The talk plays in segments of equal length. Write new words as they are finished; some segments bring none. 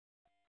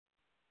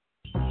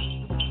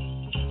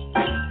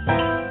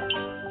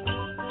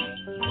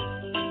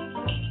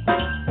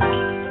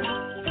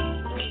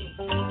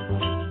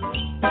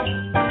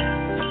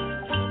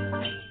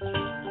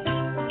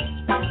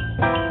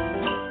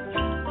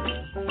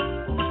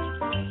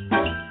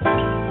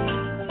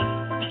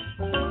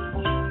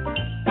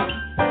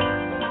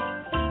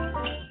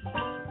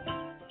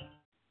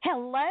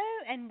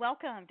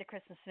welcome to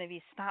Christmas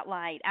Movie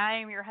Spotlight. I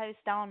am your host,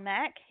 Dawn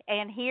Mack,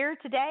 and here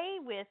today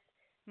with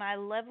my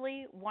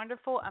lovely,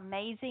 wonderful,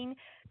 amazing,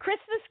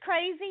 Christmas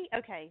crazy,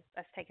 okay,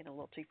 that's taken a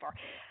little too far,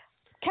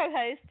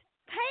 co-host,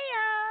 Pam.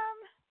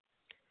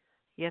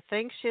 You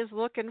think she's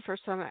looking for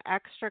some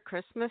extra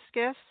Christmas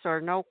gifts or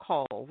no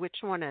coal? Which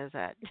one is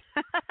it?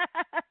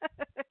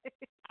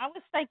 I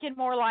was thinking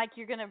more like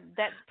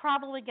that's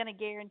probably gonna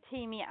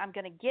guarantee me I'm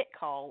gonna get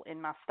coal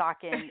in my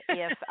stocking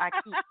if I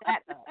keep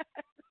that up.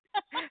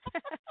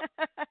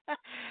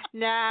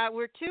 Nah,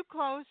 we're too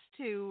close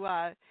to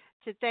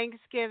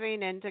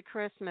Thanksgiving and to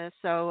Christmas,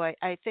 so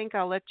I think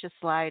I'll let you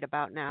slide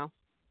about now.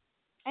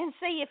 And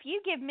see, if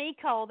you give me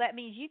coal, that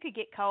means you could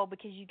get coal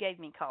because you gave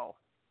me coal.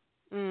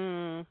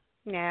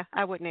 Yeah,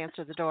 I wouldn't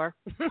answer the door.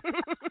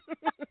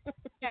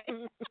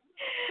 Okay.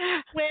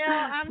 Well,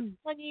 I'm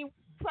telling you,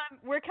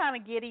 we're kind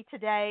of giddy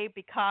today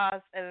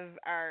because of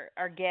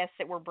our guests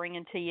that we're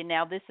bringing to you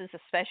now. This is a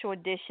special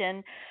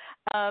edition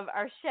of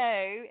our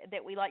show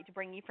that we like to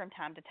bring you from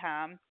time to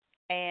time.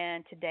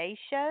 And today's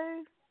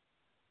show,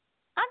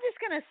 I'm just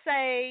going to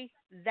say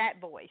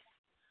that voice.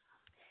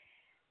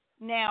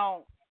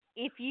 Now,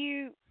 if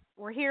you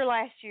were here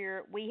last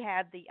year, we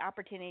had the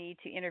opportunity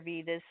to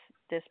interview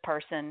this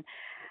person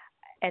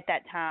at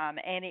that time,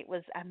 and it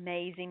was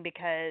amazing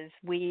because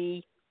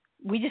we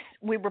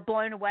were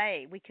blown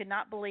away. We could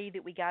not believe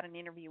that we got an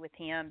interview with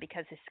him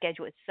because his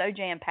schedule is so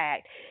jam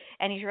packed,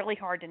 and he's really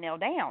hard to nail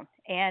down.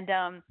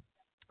 And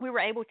we were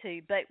able to,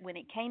 but when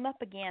it came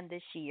up again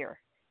this year,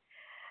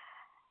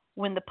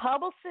 when the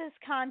publicist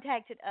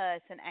contacted us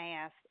and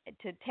asked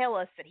to tell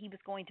us that he was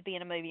going to be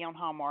in a movie on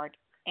Hallmark,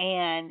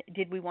 and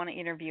did we want to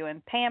interview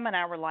him, Pam and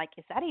I were like,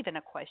 "Is that even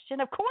a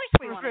question? Of course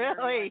we want to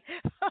interview him." Really?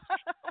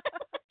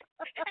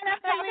 And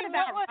I'm talking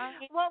about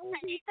Ryan. What was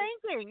he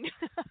thinking?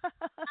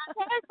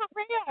 For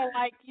real,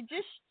 like you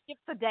just skip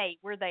the date.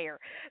 We're there,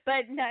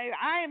 but no,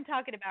 I am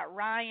talking about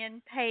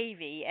Ryan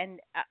Paevey, and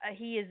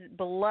he is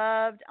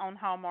beloved on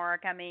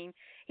Hallmark. I mean,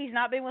 he's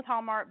not been with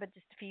Hallmark but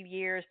just a few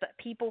years, but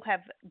people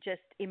have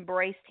just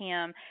embraced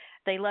him.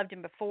 They loved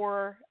him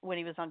before when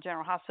he was on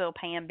General Hospital.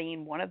 Pam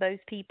being one of those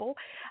people,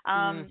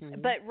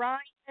 Mhm. but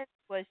Ryan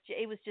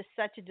it was just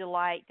such a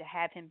delight to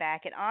have him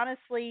back, and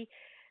honestly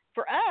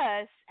for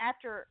us,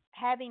 after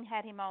having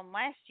had him on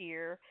last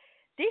year,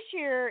 this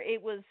year it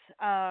was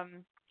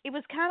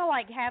kind of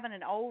like having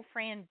an old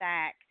friend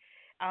back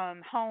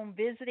home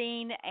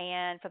visiting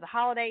and for the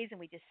holidays, and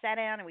we just sat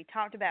down and we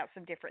talked about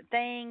some different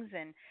things,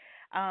 and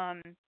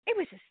it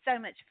was just so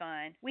much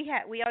fun. We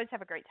always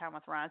have a great time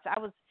with Ryan, so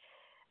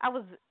I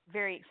was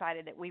very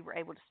excited that we were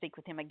able to speak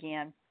with him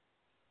again.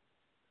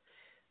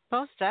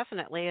 Most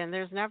definitely, and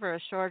there's never a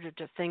shortage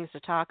of things to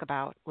talk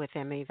about with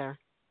him either.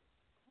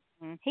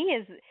 He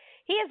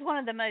is one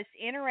of the most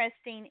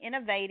interesting,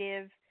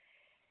 innovative,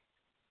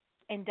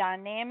 and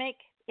dynamic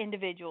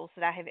individuals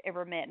that I have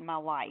ever met in my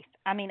life.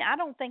 I mean, I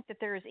don't think that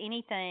there is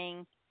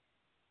anything,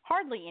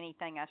 hardly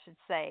anything, I should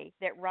say,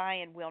 that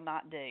Ryan will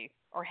not do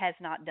or has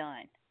not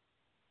done,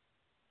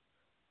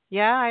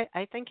 Yeah,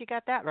 I think you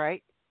got that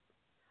right.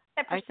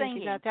 except for I think you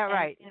singing. got that And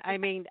right. I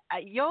mean,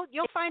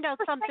 you'll find out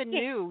for something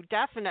singing, new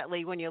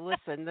definitely when you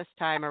listen this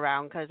time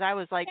around because I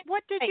was like,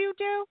 "What did hey, you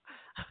do?"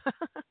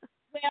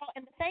 well,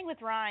 and the thing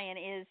with Ryan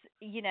is,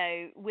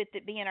 with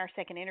it being our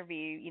second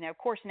interview, of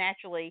course,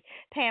 naturally,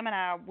 Pam and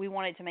I, we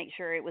wanted to make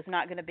sure it was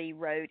not going to be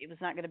rote. It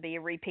was not going to be a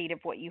repeat of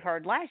what you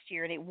heard last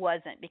year, and it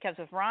wasn't because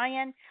with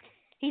Ryan,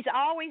 he's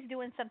always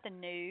doing something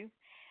new.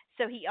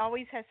 So he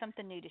always has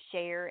something new to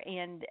share,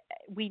 and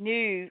we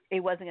knew it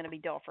wasn't going to be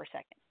dull for a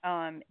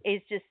second.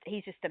 It's just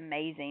he's just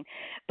amazing,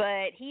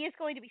 but he is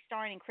going to be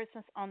starring in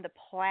Christmas on the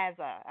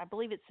Plaza. I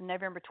believe it's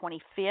November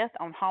 25th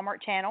on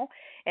Hallmark Channel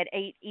at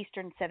 8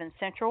 Eastern, 7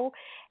 Central,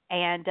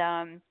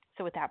 and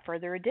so without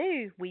further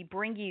ado, we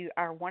bring you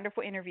our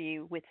wonderful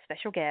interview with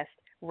special guest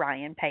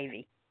Ryan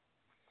Paevey.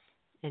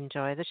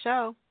 Enjoy the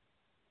show.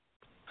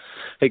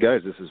 Hey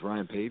guys, this is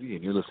Ryan Paevey,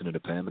 and you're listening to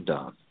Pam and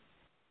Don.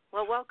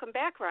 Well, welcome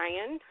back,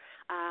 Ryan.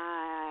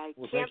 I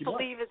Well, can't thank you much.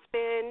 believe it's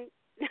been.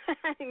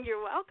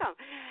 You're welcome.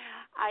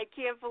 I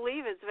can't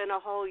believe it's been a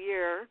whole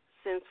year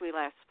since we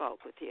last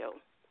spoke with you.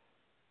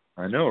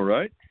 I know,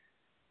 right?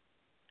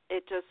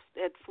 It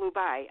flew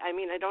by. I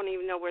mean, I don't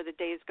even know where the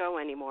days go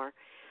anymore.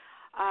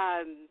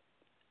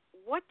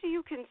 What do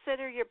you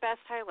consider your best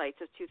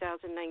highlights of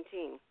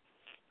 2019?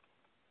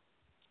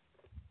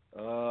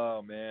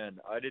 Oh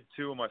man, I did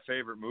two of my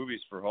favorite movies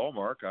for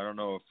Hallmark. I don't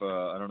know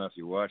if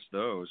you watched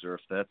those or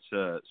if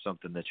that's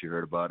something that you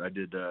heard about. I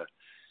did a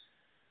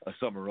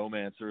summer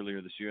romance earlier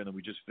this year, and then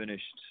we just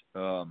finished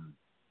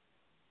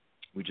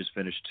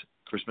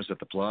Christmas at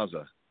the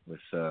Plaza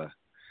with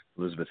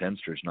Elizabeth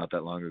Henstridge not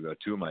that long ago.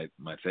 Two of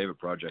my favorite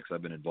projects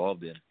I've been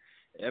involved in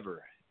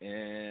ever.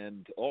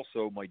 And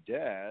also my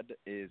dad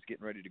is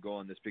getting ready to go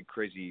on this big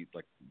crazy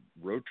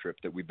road trip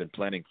that we've been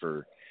planning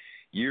for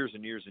years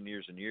and years and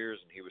years and years,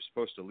 and he was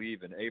supposed to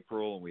leave in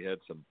April, and we had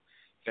some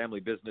family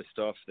business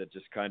stuff that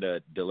just kind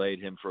of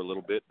delayed him for a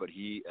little bit, but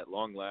he, at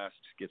long last,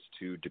 gets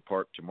to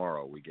depart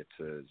tomorrow. We get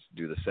to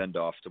do the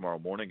send-off tomorrow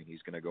morning, and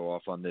he's going to go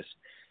off on this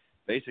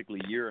basically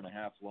year and a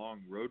half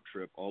long road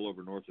trip all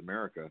over North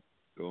America,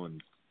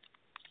 going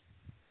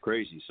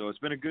crazy. So it's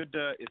been a good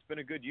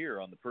year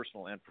on the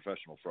personal and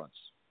professional fronts.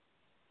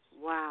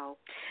 Wow.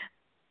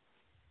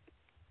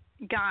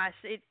 Gosh,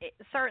 it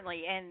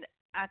certainly, and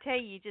I tell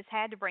you, you just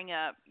had to bring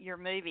up your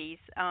movies,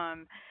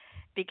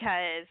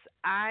 because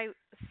I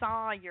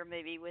saw your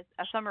movie with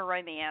A Summer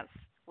Romance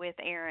with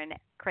Aaron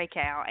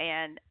Krakow,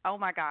 and oh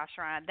my gosh,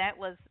 Ryan, that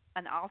was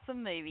an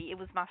awesome movie. It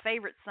was my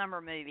favorite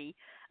summer movie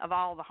of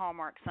all the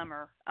Hallmark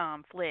summer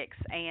flicks,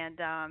 and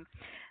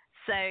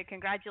so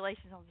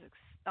congratulations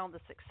on the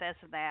success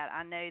of that.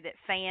 I know that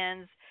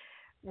fans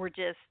were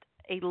just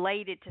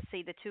elated to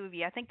see the two of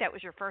you. I think that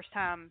was your first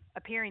time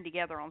appearing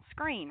together on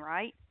screen,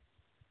 right?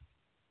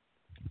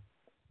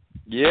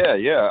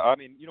 Yeah. I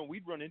mean,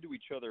 we'd run into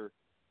each other,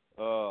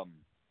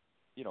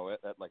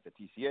 at like the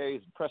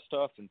TCAs and press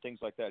stuff and things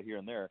like that here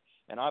and there.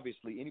 And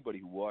obviously, anybody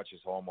who watches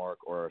Hallmark,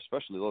 or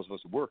especially those of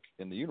us who work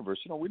in the universe,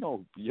 we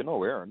know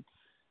Erin.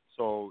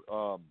 So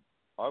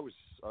I was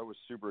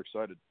super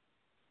excited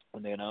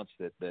when they announced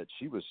that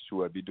she was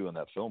who I'd be doing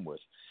that film with,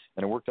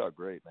 and it worked out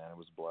great, man. It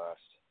was a blast.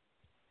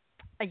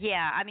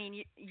 Yeah, I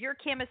mean, your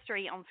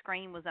chemistry on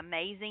screen was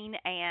amazing,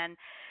 and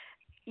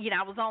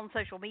I was on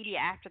social media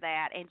after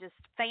that, and just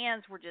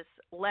fans were just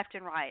left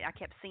and right. I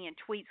kept seeing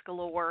tweets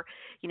galore,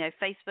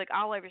 Facebook,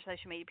 all over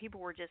social media.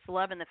 People were just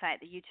loving the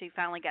fact that you two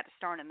finally got to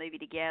star in a movie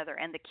together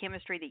and the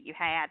chemistry that you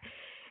had.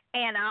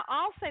 And I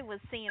also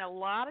was seeing a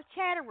lot of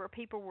chatter where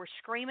people were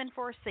screaming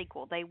for a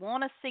sequel. They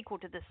want a sequel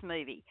to this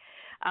movie.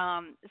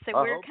 So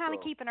we're kind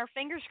of keeping our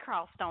fingers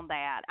crossed on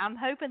that. I'm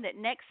hoping that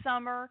next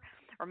summer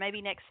or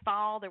maybe next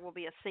fall there will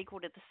be a sequel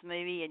to this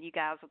movie and you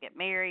guys will get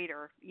married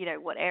or,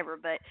 whatever.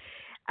 But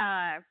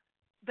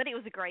it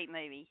was a great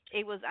movie.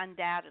 It was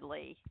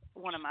undoubtedly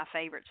one of my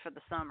favorites for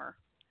the summer.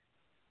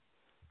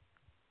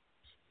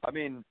 I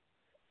mean,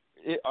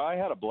 I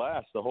had a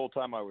blast the whole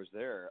time I was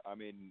there. I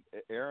mean,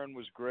 Erin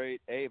was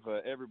great.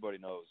 Ava, everybody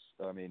knows.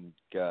 I mean,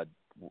 God,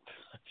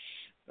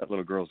 that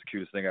little girl's the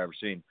cutest thing I've ever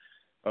seen.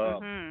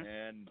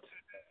 And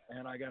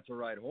I got to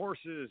ride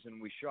horses,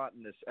 and we shot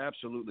in this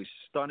absolutely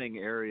stunning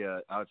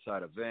area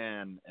outside of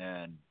Van.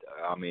 And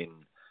I mean,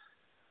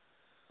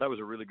 that was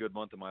a really good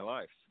month of my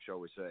life, shall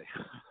we say?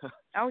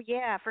 Oh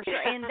yeah, for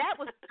sure. And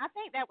I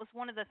think that was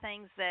one of the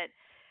things that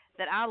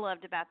I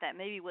loved about that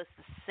movie was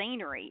the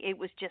scenery. It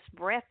was just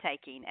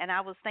breathtaking. And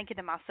I was thinking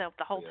to myself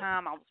the whole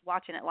time I was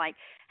watching it, like,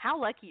 how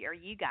lucky are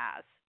you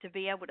guys to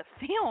be able to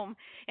film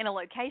in a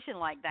location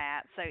like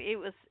that? So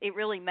it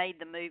really made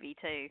the movie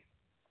too.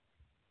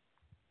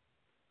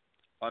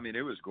 I mean,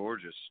 it was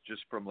gorgeous.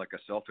 Just from like a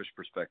selfish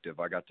perspective,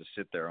 I got to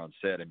sit there on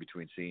set in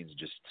between scenes and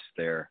just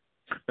stare.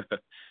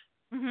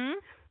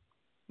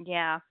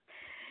 Yeah.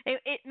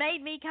 It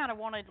made me kind of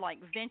want to like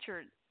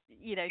venture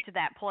to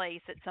that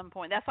place at some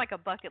point. That's like a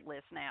bucket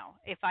list now.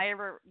 If I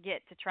ever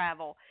get to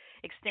travel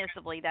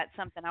extensively, that's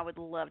something I would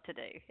love to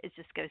do. Is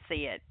just go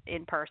see it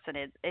in person.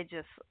 It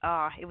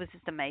was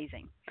just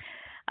amazing.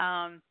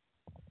 And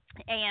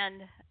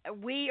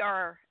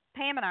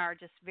Pam and I are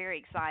just very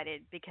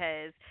excited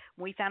because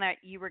when we found out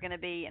you were going to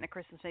be in a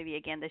Christmas movie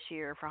again this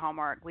year for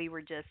Hallmark, we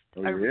were just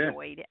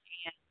overjoyed.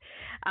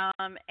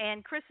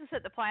 And Christmas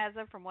at the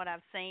Plaza, from what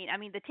I've seen, I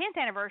mean, the 10th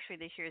anniversary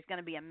this year is going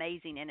to be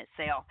amazing in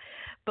itself.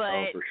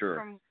 But for sure.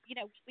 From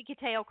we could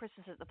tell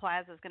Christmas at the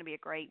Plaza is going to be a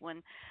great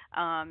one.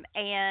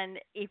 And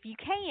if you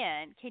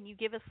can you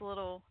give us a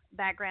little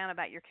background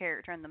about your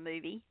character in the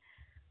movie?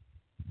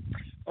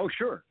 Oh,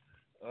 sure.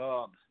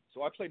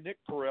 So I play Nick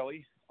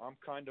Pirelli. I'm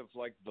kind of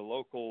like the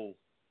local,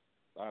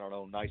 I don't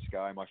know, nice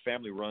guy. My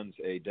family runs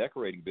a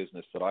decorating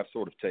business that I've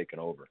sort of taken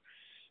over.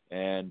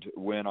 And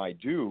when I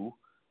do,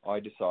 I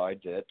decide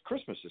that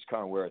Christmas is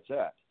kind of where it's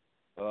at.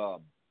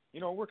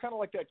 We're kind of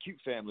like that cute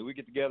family. We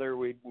get together,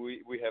 we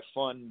have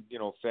fun,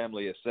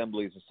 family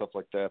assemblies and stuff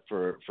like that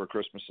for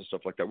Christmas and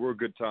stuff like that. We're a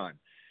good time.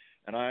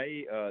 And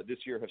I,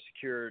 this year, have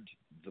secured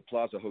the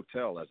Plaza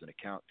Hotel as an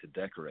account to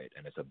decorate,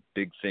 and it's a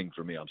big thing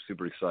for me. I'm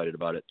super excited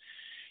about it.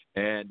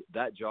 And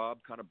that job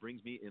kind of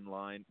brings me in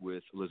line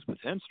with Elizabeth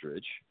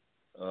Henstridge.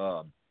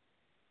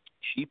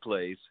 She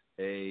plays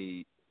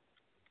I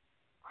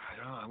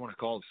want to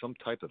call it some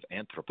type of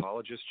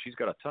anthropologist. She's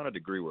got a ton of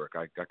degree work.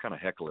 I kind of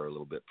heckle her a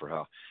little bit for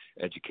how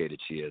educated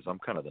she is. I'm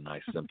kind of the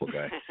nice, simple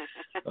guy.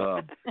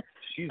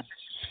 She's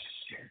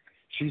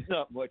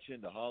not much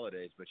into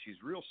holidays, but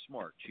she's real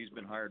smart. She's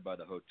been hired by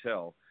the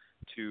hotel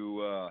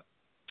to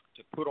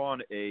put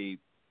on a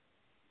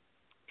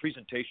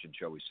presentation,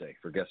 shall we say,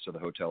 for guests of the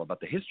hotel about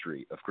the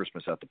history of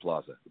Christmas at the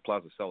Plaza. The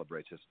Plaza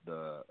celebrates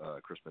the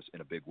Christmas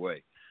in a big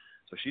way.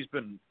 So she's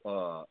been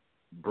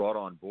brought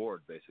on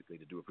board, basically,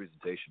 to do a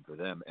presentation for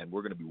them, and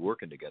we're going to be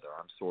working together.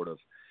 I'm sort of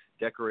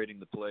decorating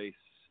the place.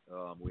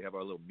 We have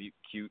our little meet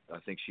cute.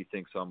 I think she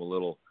thinks I'm a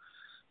little,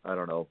 I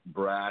don't know,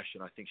 brash,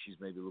 and I think she's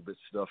maybe a little bit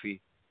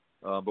stuffy.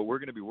 But we're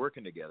going to be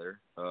working together,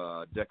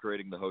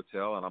 decorating the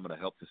hotel, and I'm going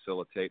to help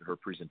facilitate her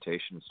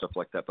presentation and stuff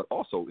like that. But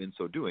also, in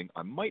so doing,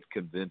 I might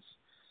convince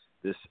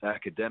this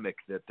academic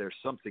that there's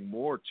something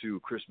more to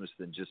Christmas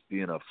than just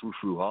being a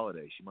frou-frou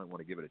holiday. She might want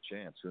to give it a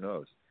chance. Who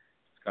knows?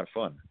 kind of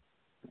fun.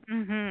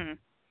 Mhm.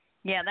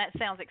 Yeah, that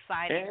sounds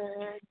exciting.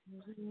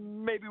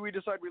 And maybe we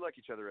decide we like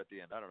each other at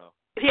the end. I don't know.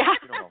 Yeah.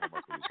 You know how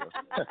Hallmark movies go.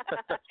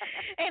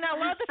 And I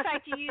love the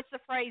fact you use the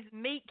phrase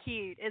 "meet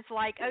cute." It's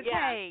like, Yeah.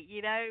 okay,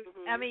 you know,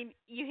 I Mhm. mean,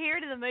 you hear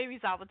it in the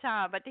movies all the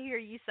time, but to hear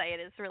you say it,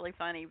 it's really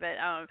funny. But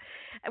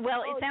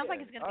well, it Oh sounds yeah,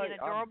 like it's going to be an I'm.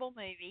 adorable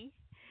movie,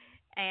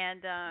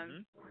 and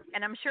Mhm.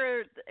 I'm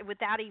sure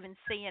without even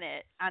seeing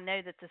it, I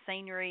know that the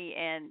scenery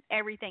and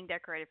everything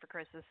decorated for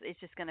Christmas is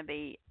just going to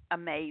be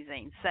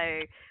amazing.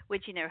 So,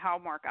 which you know,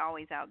 Hallmark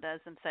always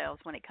outdoes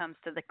themselves when it comes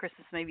to the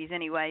Christmas movies,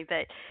 anyway.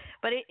 But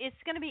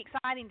it's going to be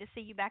exciting to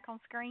see you back on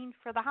screen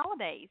for the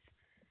holidays.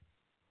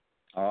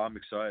 Oh, I'm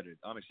excited.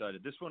 I'm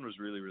excited. This one was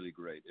really, really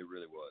great. It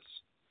really was.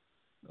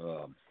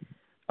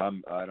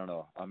 I don't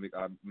know.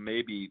 I'm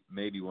maybe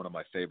one of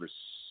my favorites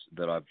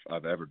that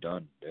I've ever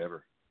done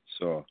ever.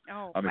 So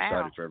Oh I'm wow.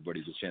 excited for everybody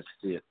to get a chance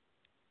to see it.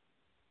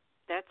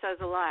 That says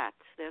a lot.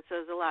 That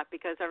says a lot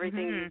because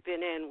everything Mhm. you've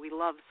been in, we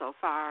love so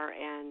far,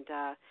 and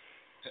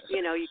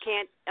you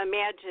can't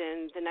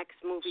imagine the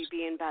next movie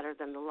being better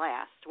than the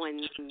last.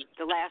 When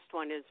the last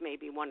one is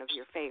maybe one of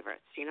your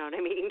favorites. You know what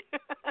I mean?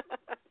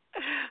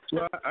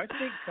 Well, I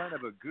think kind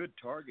of a good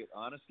target,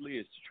 honestly,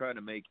 is to try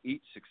to make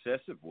each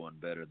successive one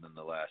better than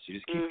the last. You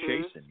just keep Mhm.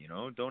 chasing, you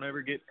know. Don't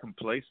ever get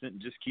complacent and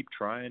just keep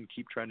trying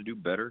to do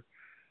better.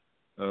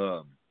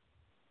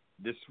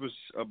 This was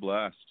a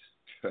blast.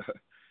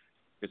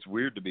 It's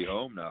weird to be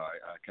home now.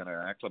 I kind of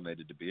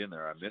acclimated to being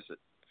there. I miss it.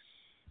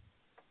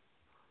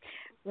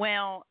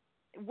 Well,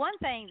 one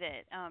thing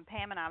that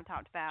Pam and I have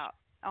talked about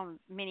on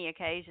many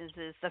occasions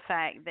is the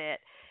fact that,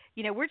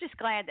 you know, we're just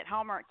glad that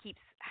Hallmark keeps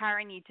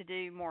hiring you to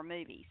do more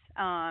movies.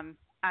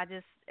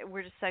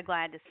 We're just so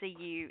glad to see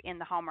you in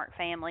the Hallmark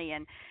family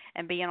and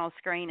being on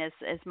screen as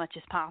much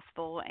as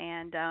possible.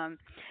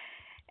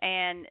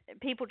 And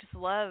people just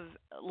love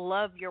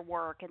your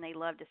work and they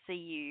love to see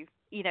you.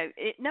 You know,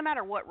 no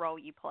matter what role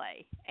you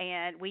play,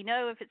 and we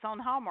know if it's on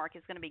Hallmark,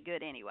 it's going to be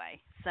good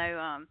anyway.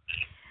 So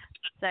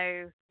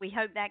we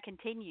hope that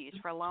continues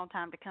for a long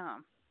time to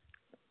come.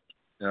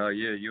 Yeah,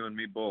 you and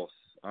me both.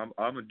 I'm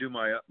gonna do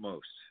my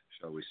utmost,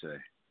 shall we say?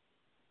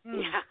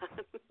 Mm. Yeah.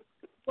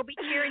 We'll be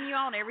cheering you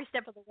on every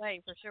step of the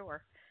way for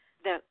sure.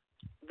 that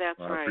that's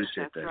I right.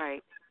 appreciate That's that.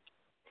 right.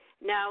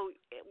 Now,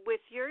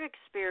 with your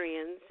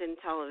experience in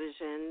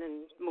television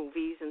and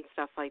movies and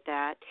stuff like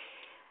that,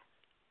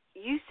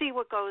 you see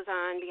what goes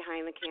on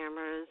behind the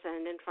cameras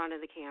and in front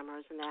of the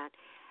cameras and that.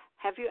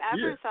 Have you Yeah.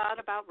 ever thought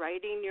about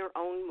writing your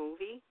own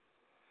movie?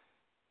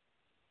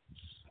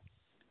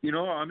 You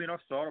know, I mean,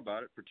 I've thought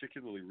about it,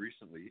 particularly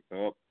recently.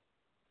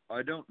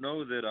 I don't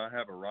know that I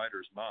have a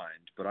writer's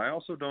mind, but I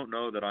also don't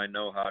know that I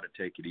know how to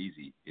take it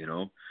easy, you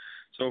know?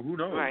 So who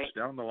knows? Right.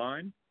 Down the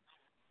line,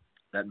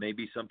 that may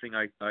be something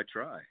I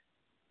try.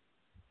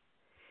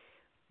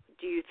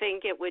 Do you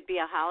think it would be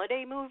a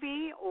holiday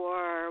movie,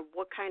 or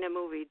what kind of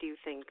movie do you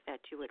think that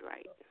you would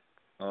write?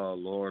 Oh,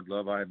 Lord,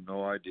 love, I have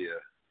no idea.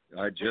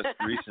 I just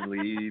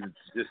recently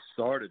just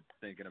started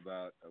thinking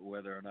about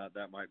whether or not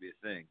that might be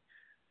a thing.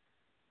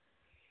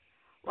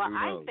 Well, Who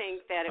I knows?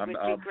 think that it I'm, would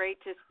be I'm, great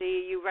to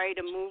see you write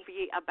a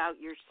movie about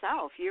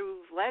yourself.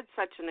 You've led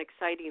such an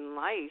exciting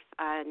life,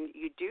 and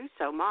you do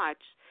so much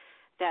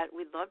that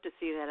we'd love to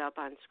see that up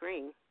on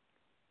screen.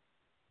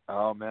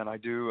 oh, man, I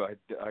do.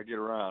 I get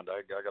around.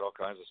 I got all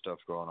kinds of stuff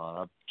going on.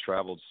 I've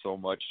traveled so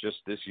much just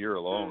this year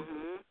alone.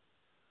 Mhm.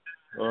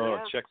 Oh,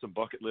 Yeah. checked some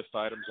bucket list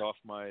items off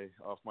my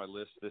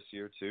list this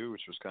year too,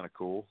 which was kind of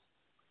cool.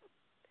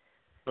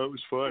 That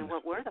was And fun.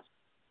 what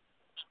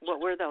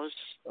were those?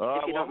 If you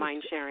Well, don't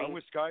mind I sharing.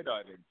 went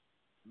skydiving.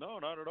 No,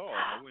 not at all.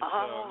 I went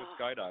Oh.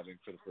 skydiving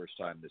for the first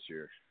time this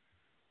year.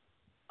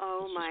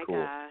 Oh This was my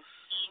cool. gosh.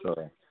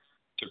 So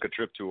took a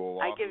trip to Oahu.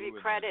 I give you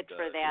credit and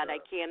for then, that. I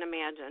can't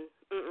imagine.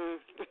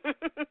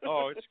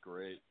 oh, it's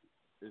great.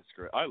 It's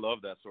great. I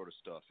love that sort of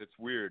stuff. It's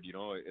weird, you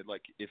know. It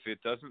like if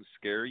it doesn't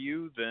scare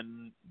you,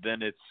 then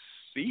it's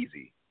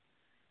easy.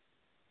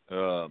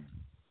 Yeah,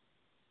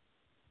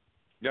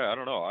 I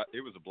don't know.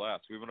 It was a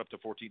blast. We went up to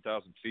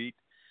 14,000 feet.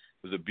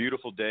 It was a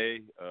beautiful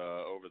day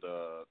over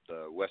the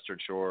western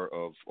shore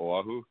of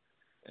Oahu,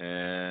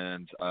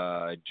 and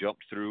I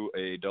jumped through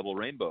a double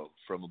rainbow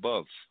from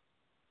above.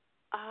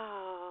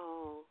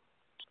 Oh.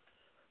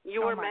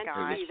 You Oh were my meant to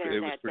gosh. be there It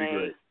was that pretty day.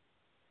 great.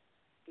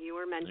 You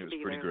were meant It to was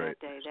be pretty there great.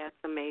 that day. That's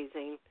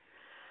amazing.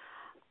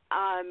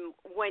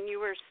 When you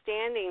were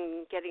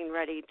standing getting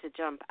ready to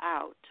jump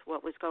out,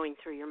 what was going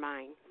through your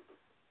mind?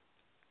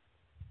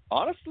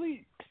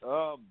 Honestly,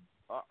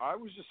 I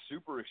was just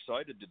super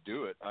excited to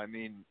do it. I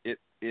mean,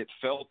 it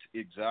felt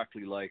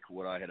exactly like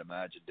what I had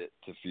imagined it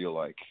to feel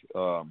like.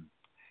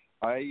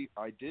 I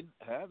didn't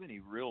have any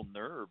real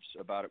nerves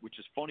about it, which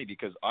is funny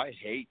because I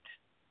hate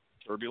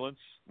turbulence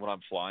when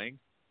I'm flying.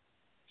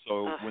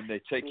 So when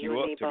they take you you and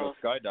up me to go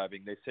both.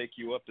 skydiving, they take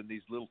you up in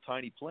these little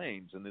tiny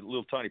planes, and the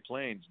little tiny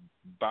planes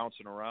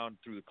bouncing around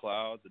through the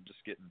clouds and just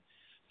getting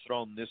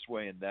thrown this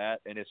way and that,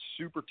 and it's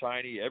super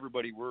tiny.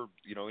 Everybody, we're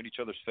in each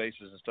other's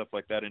faces and stuff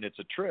like that, and it's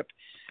a trip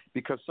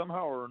because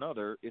somehow or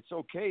another it's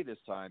okay this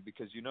time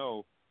because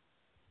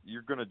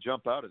you're going to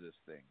jump out of this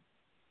thing.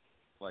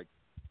 Like,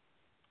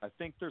 I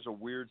think there's a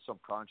weird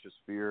subconscious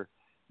fear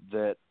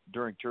that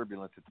during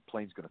turbulence that the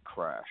plane's going to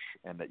crash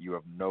and that you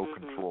have no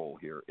control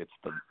here. It's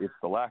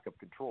the lack of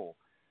control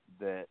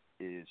that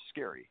is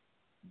scary.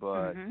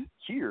 But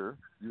here,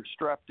 you're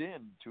strapped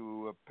in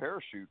to a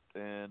parachute,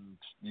 and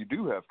you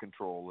do have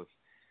control. If,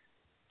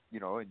 you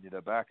know, in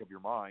the back of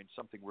your mind,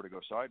 something were to go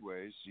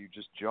sideways, you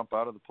just jump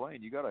out of the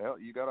plane. You got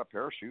a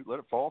parachute, let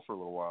it fall for a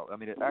little while. I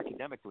mean,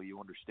 academically,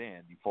 you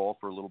understand. You fall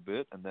for a little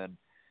bit, and then,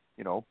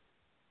 you know,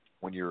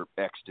 when you're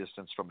X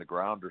distance from the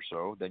ground or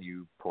so, then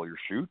you pull your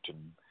chute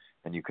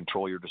and you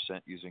control your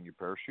descent using your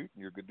parachute,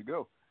 and you're good to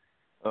go.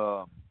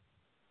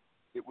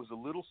 It was a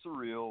little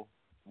surreal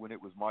when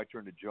it was my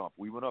turn to jump.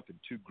 We went up in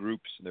two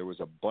groups, and there was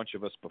a bunch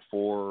of us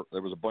before.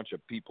 There was a bunch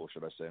of people,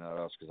 should I say, not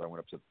us, because I went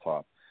up to the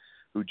top,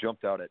 who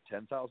jumped out at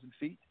 10,000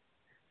 feet.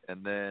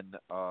 And then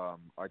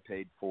I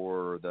paid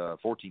for the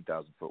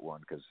 14,000-foot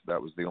one because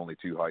that was the only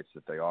two heights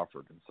that they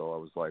offered. And so I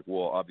was like,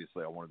 well,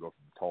 obviously I want to go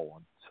for the tall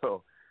one.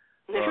 So,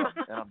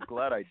 and I'm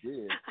glad I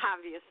did.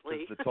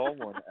 Obviously. The tall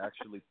one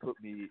actually put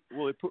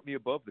me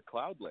above the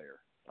cloud layer.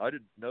 I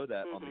didn't know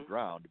that on the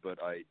ground, but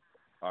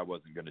I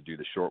wasn't going to do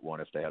the short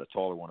one if they had a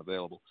taller one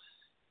available.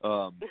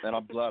 And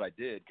I'm glad I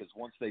did, because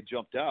once they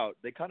jumped out,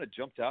 they kind of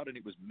jumped out and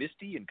it was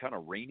misty and kind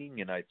of raining,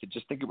 and I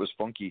just think it was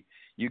funky.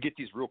 You get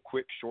these real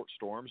quick short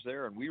storms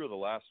there, and we were the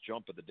last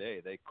jump of the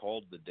day. They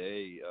called the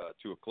day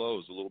to a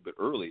close a little bit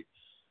early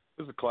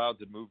because the clouds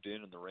had moved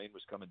in and the rain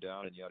was coming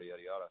down and yada,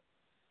 yada,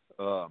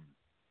 yada.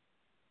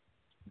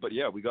 But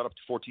yeah, we got up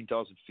to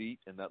 14,000 feet,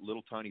 and that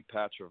little tiny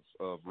patch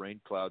of rain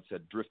clouds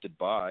had drifted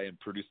by and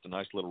produced a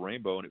nice little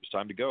rainbow, and it was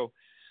time to go.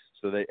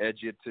 So they edge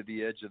you to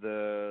the edge of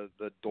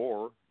the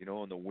door, you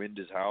know, and the wind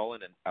is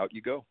howling, and out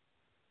you go.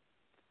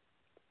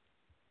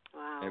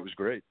 Wow. And it was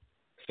great.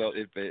 So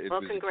it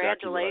well, was congratulations.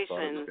 exactly what I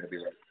thought it was going to be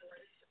like.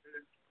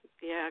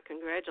 Yeah,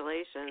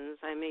 congratulations.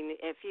 I mean,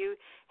 if you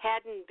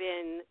hadn't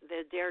been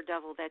the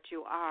daredevil that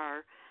you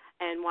are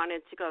and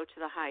wanted to go to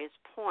the highest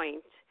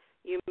point,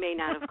 you may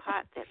not have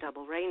caught that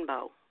double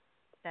rainbow.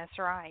 That's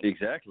right.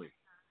 Exactly.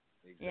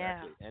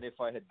 Yeah. And if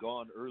I had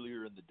gone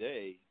earlier in the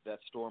day, that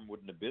storm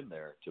wouldn't have been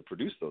there to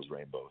produce those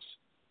rainbows.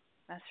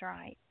 That's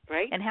right.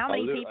 Right. And how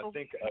many people?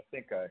 I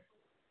think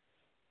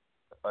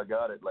I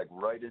got it like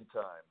right in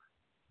time.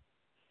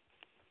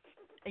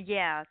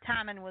 Yeah,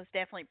 timing was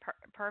definitely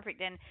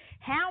perfect. And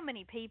how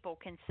many people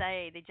can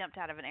say they jumped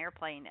out of an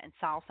airplane and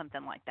saw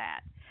something like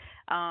that?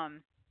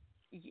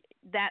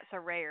 That's a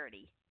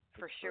rarity.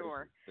 For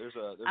sure. There's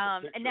a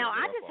and now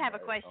I just have a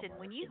question.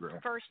 When you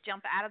first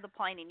jump out of the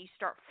plane and you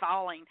start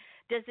falling,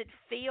 does it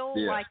feel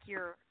like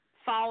you're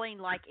falling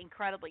like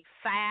incredibly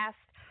fast?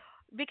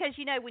 Because,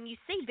 you know, when you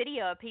see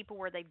video of people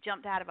where they've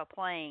jumped out of a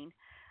plane,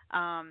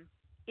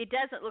 it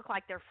doesn't look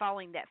like they're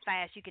falling that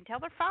fast. You can tell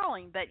they're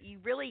falling, but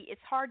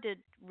it's hard to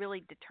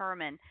really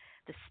determine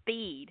the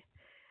speed.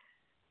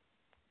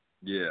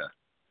 Yeah.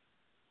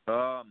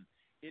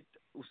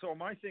 So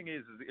my thing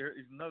is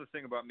another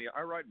thing about me.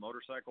 I ride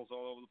motorcycles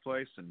all over the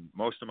place, and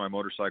most of my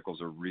motorcycles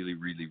are really,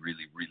 really,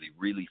 really, really,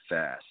 really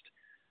fast.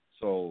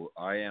 So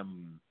I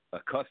am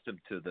accustomed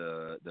to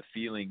the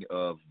feeling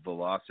of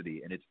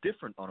velocity, and it's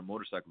different on a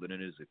motorcycle than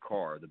it is a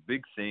car. The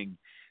big thing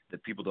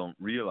that people don't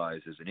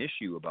realize is an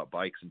issue about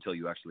bikes until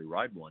you actually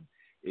ride one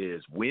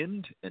is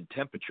wind and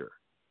temperature.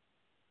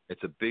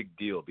 It's a big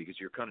deal because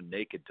you're kind of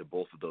naked to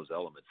both of those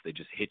elements. They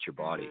just hit your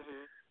body.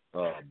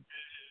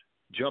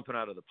 Jumping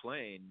out of the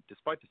plane,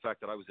 despite the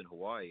fact that I was in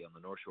Hawaii on the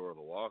North Shore of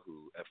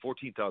Oahu at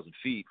 14,000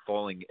 feet,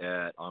 falling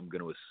at, I'm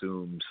going to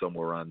assume,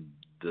 somewhere around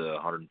the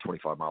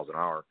 125 miles an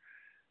hour,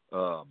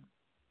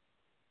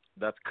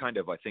 that's kind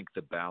of, I think,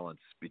 the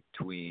balance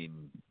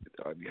between,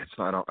 it's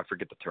not, I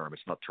forget the term,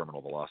 it's not terminal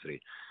velocity,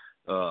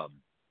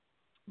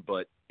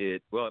 but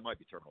it might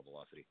be terminal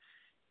velocity,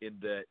 in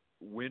that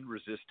wind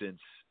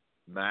resistance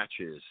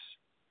matches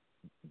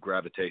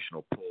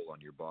gravitational pull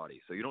on your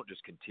body. So you don't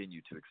just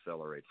continue to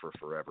accelerate for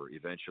forever.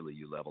 Eventually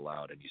you level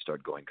out and you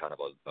start going kind of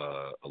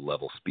a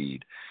level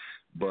speed.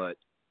 But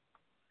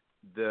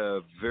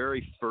the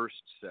very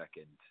first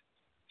second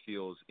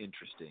feels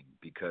interesting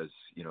because,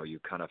 you know, you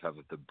kind of have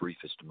the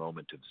briefest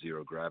moment of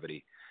zero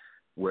gravity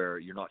where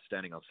you're not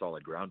standing on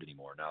solid ground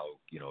anymore. Now,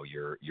 you know,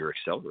 you're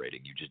accelerating.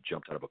 You just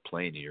jumped out of a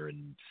plane and you're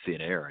in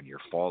thin air and you're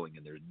falling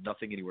and there's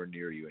nothing anywhere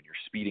near you and you're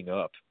speeding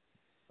up.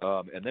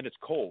 And then it's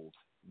cold.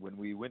 When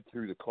we went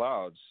through the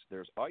clouds,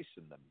 there's ice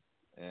in them.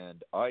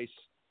 And ice,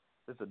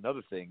 that's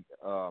another thing.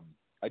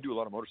 I do a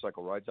lot of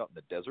motorcycle rides out in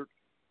the desert,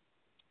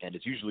 and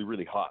it's usually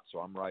really hot, so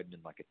I'm riding in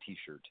like a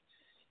T-shirt.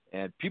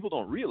 And people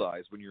don't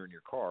realize when you're in your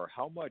car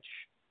how much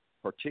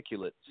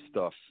particulate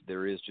stuff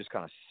there is just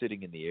kind of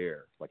sitting in the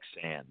air, like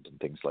sand and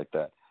things like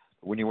that.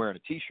 But when you're wearing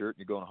a T-shirt and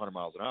you're going 100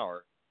 miles an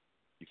hour,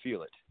 you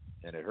feel it,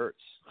 and it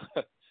hurts.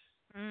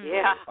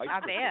 Yeah, I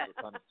bet.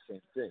 Kind of the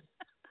same thing.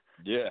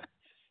 Yeah.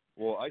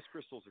 Well, ice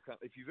crystals are kind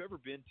of, if you've ever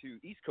been to,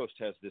 East Coast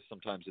has this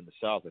sometimes in the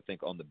South, I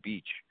think, on the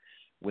beach.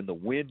 When the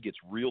wind gets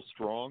real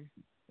strong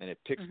and it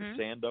picks the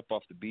sand up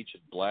off the beach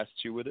and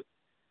blasts you with it,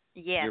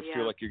 you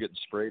feel like you're getting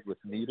sprayed with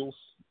needles.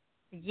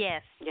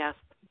 Yes. Yes.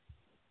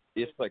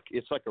 It's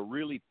like a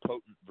really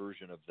potent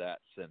version of that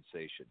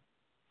sensation.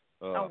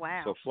 Oh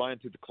wow. So flying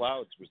through the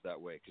clouds was that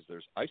way because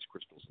there's ice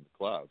crystals in the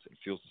clouds. It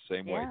feels the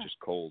same way, Yeah. just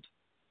cold.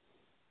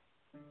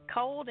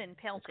 Cold and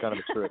pelted. It's kind of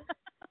a trip.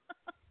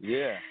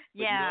 Yeah.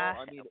 But Yeah.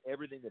 I mean,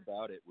 everything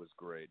about it was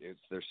great.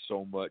 There's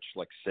so much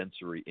like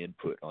sensory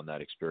input on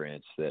that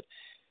experience that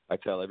I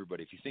tell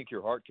everybody, if you think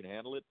your heart can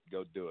handle it,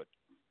 go do it.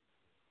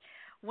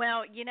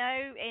 Well,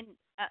 and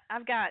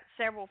I've got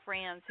several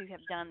friends who have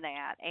done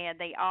that, and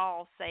they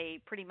all say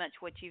pretty much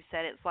what you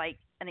said. It's like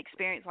an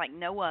experience like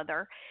no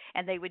other,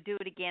 and they would do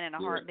it again in a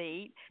Yeah.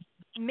 heartbeat.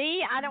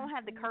 Me, I don't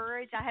have the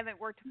courage. I haven't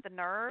worked with the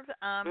nerve.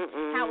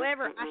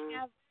 However,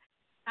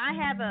 I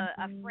have a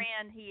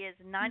friend. He is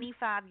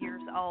 95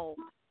 years old,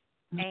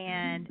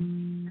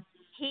 and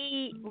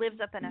he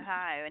lives up in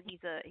Ohio, and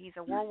he's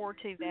a World War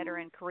II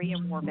veteran,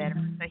 Korean War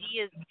veteran. So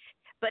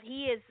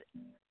he's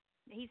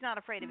not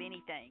afraid of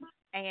anything.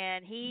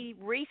 And he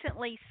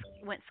recently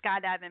went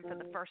skydiving for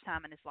the first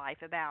time in his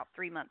life about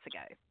 3 months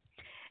ago,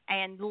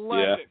 and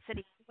loved it. Said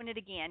he's doing it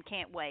again.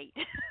 Can't wait.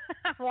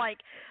 I'm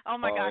like, oh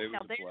my gosh, It was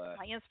now a there's blast.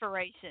 my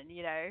inspiration.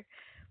 It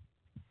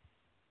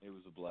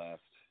was a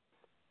blast.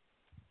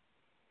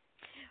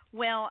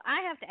 Well,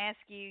 I have to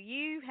ask you.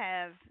 You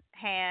have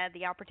had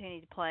the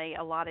opportunity to play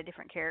a lot of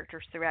different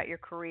characters throughout your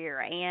career,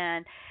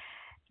 and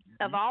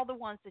of all the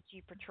ones that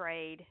you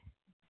portrayed,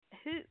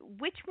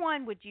 which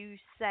one would you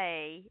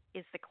say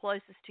is the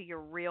closest to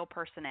your real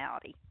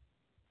personality?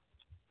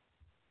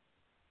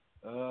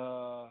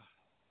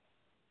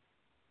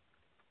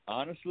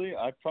 Honestly,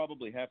 I'd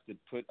probably have to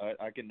put.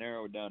 I can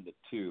narrow it down to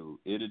two.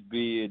 It'd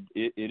be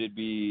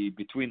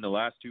between the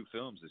last two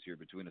films this year,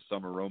 between A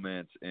Summer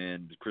Romance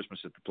and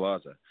Christmas at the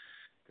Plaza.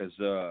 Because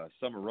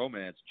Summer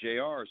Romance,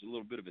 JR is a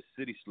little bit of a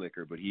city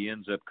slicker, but he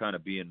ends up kind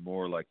of being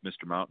more like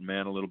Mr. Mountain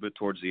Man a little bit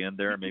towards the end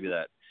there. Maybe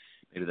that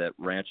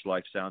ranch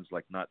life sounds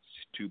like not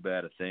too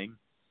bad a thing.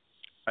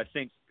 I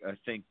think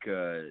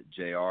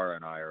JR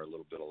and I are a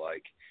little bit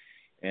alike,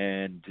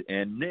 and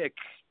Nick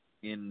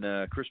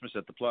in Christmas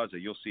at the Plaza,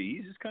 you'll see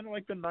he's just kind of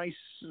like the nice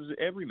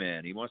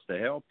everyman. He wants to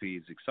help.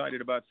 He's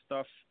excited about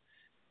stuff.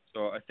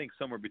 So I think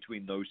somewhere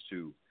between those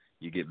two,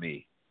 you get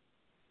me.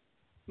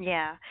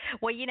 Yeah.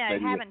 Well,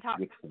 Maybe having talked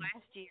with to you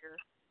last year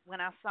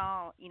when I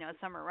saw,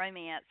 Summer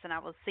Romance, and I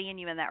was seeing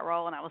you in that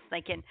role, and I was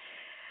thinking,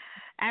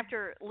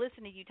 after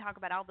listening to you talk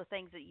about all the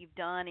things that you've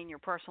done in your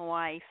personal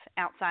life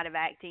outside of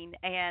acting,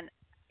 and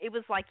it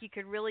was like you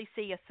could really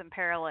see some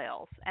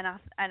parallels. And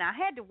I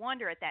had to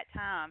wonder at that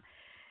time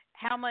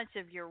how much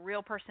of your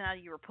real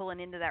personality you were pulling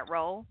into that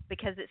role,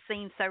 because it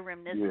seemed so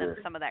reminiscent of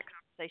some of that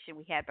conversation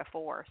we had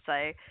before.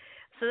 So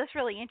that's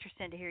really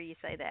interesting to hear you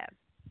say that.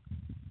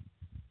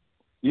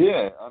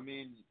 Yeah, I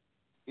mean,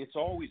 it's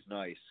always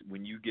nice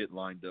when you get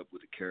lined up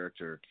with a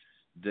character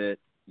that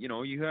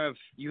you have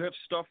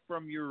stuff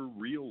from your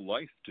real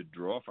life to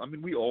draw from. I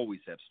mean, we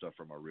always have stuff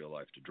from our real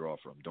life to draw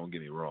from. Don't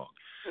get me wrong,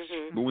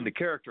 but when the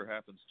character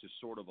happens to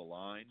sort of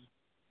align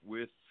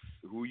with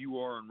who you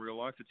are in real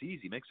life, it's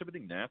easy. It makes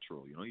everything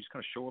natural. You just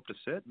kind of show up to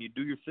set and you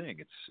do your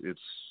thing.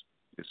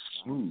 It's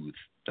smooth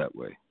that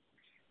way.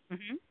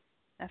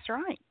 That's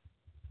right.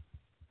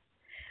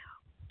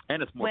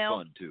 And it's more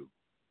fun too.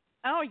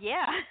 Oh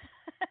yeah.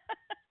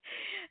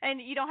 And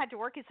you don't have to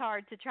work as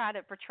hard to try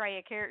to portray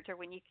a character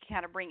when you can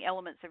kind of bring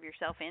elements of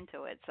yourself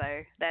into it.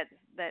 So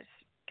that's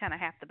kind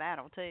of half the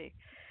battle too.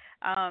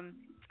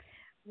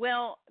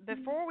 Well,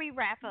 before we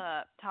wrap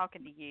up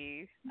talking to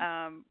you,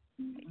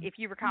 if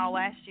you recall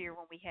last year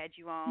when we had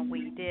you on,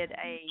 we did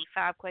a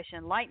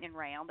 5-question lightning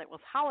round that was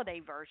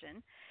holiday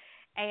version,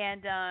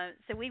 and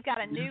so we've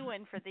got a new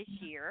one for this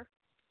year.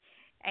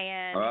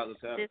 And all right,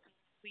 let's have it.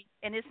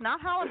 And it's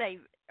not holiday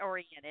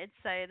oriented,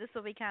 so this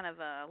will be kind of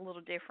a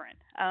little different.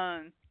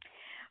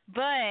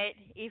 But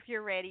if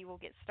you're ready, we'll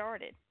get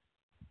started.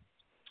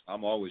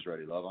 I'm always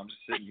ready, love. I'm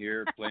just sitting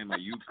here playing my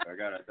uke.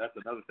 That's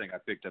another thing I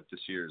picked up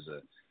this year is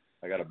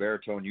I got a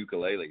baritone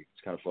ukulele.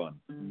 It's kind of fun.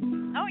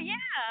 Oh yeah.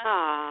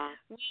 Aww.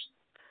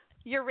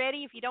 You're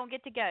ready if you don't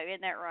get to go,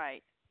 isn't that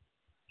right?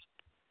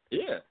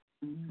 Yeah.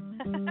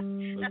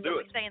 Let's do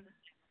it.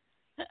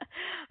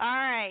 All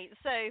right.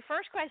 So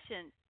first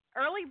question: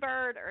 early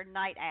bird or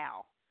night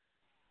owl?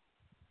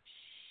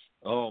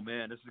 Oh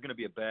man, this is going to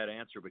be a bad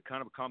answer, but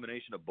kind of a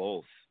combination of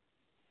both.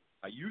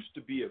 I used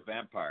to be a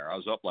vampire. I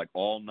was up like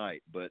all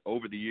night, but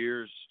over the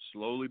years,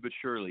 slowly but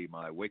surely,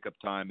 my wake-up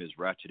time is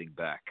ratcheting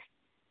back.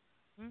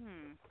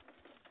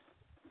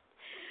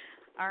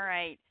 All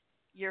right.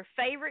 Your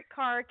favorite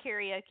car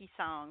karaoke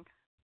song?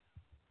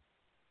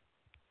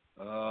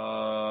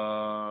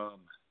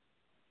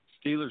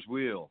 Steelers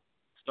Wheel.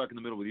 Stuck in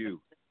the Middle with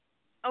You.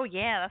 Oh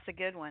yeah, that's a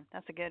good one.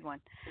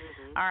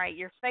 All right.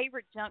 Your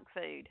favorite junk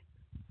food?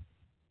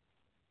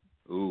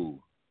 Ooh,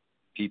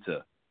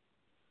 pizza.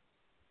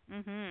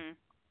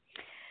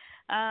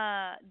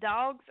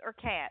 Dogs or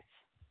cats?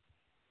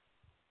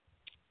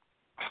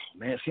 Oh,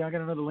 man, see, I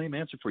got another lame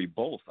answer for you.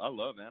 Both. I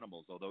love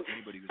animals, although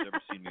anybody who's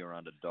ever seen me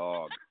around a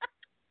dog.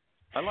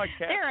 I like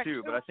cats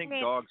too, but I think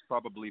dogs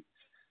probably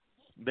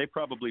they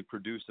probably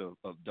produce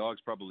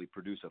dogs probably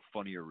produce a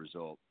funnier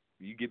result.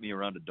 You get me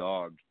around a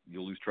dog,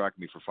 you'll lose track of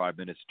me for 5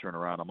 minutes. Turn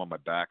around, I'm on my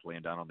back,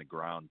 laying down on the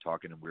ground,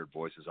 talking in weird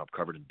voices. I'm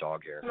covered in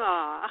dog hair.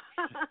 Aw.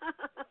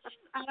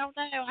 I don't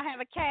know. I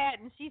have a cat,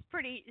 and she's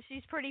pretty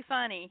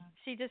funny.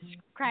 She just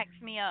cracks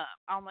me up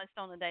almost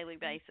on a daily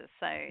basis.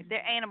 So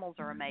their animals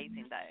are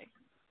amazing, though.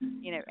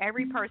 You know,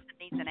 every person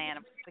needs an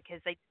animal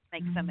because they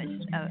make so much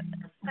difference.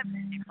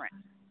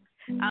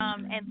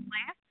 And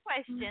last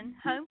question: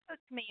 home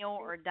cooked meal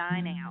or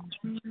dine out?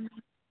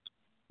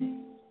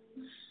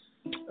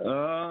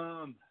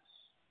 I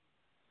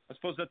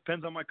suppose that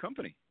depends on my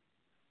company.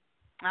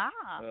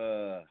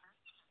 Ah.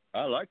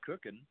 I like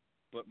cooking,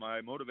 but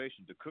my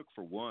motivation to cook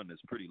for one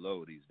is pretty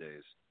low these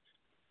days.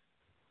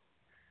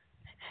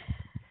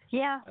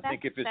 Yeah. I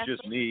think if it's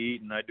just me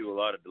eating, I do a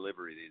lot of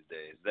delivery these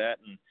days. That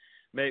and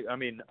maybe, I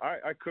mean,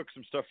 I cook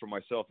some stuff for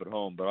myself at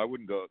home, but I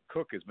wouldn't go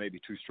cook is maybe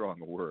too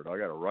strong a word. I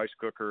got a rice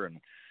cooker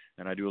and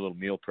I do a little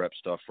meal prep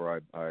stuff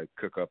where I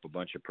cook up a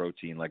bunch of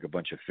protein, like a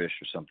bunch of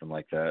fish or something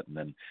like that. And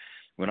then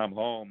when I'm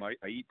home, I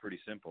eat pretty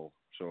simple.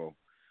 So,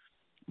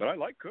 but I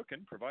like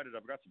cooking, provided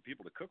I've got some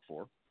people to cook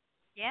for.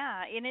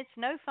 Yeah, and it's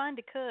no fun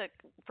to cook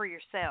for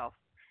yourself,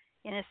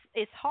 and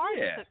it's hard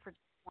to cook for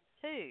someone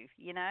too.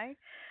 You know.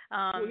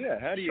 Well, yeah.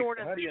 How do you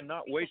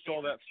not waste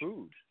all that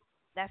food?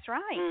 That's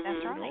right. Mm-hmm.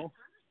 That's right. You know?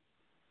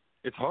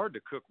 It's hard to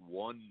cook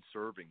one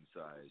serving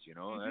size. You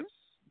know, that's.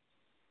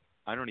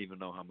 I don't even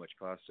know how much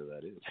pasta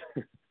that is.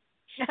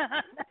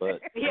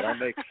 but I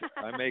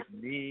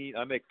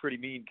make pretty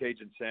mean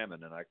Cajun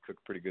salmon, and I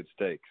cook pretty good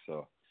steak.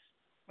 So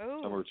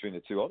somewhere between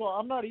the two. Although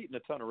I'm not eating a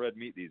ton of red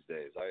meat these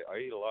days. I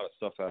eat a lot of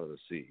stuff out of the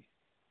sea.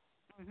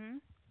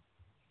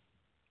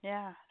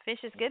 Yeah,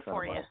 fish is good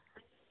for you.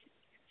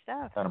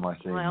 Stuff. Kind of my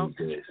thing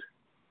these days.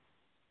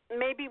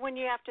 Maybe when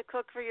you have to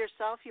cook for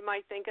yourself, you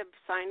might think of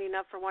signing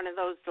up for one of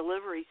those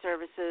delivery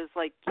services,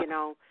 like I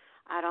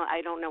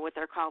don't know what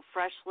they're called,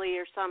 Freshly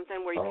or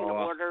something, where you can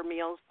order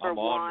meals for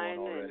one. I'm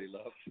on one already,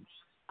 love.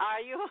 Are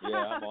you? Yeah,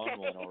 I'm on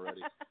one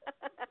already.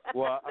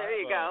 Well,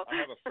 there you go. I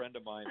have a friend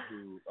of mine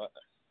who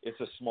it's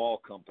a small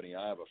company.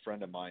 I have a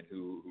friend of mine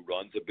who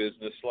runs a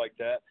business like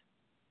that.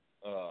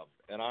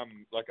 And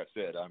I'm like I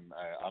said, I'm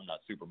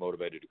not super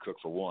motivated to cook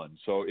for one,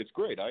 so it's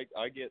great. I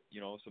get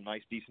some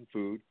nice decent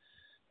food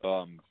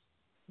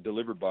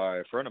delivered by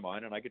a friend of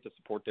mine, and I get to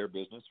support their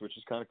business, which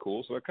is kind of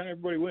cool. So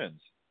everybody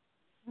wins.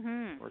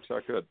 Works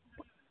out good.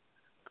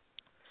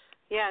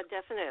 Yeah,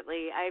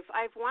 definitely.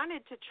 I've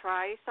wanted to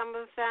try some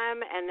of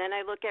them, and then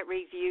I look at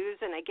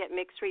reviews, and I get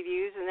mixed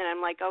reviews, and then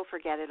I'm like, oh,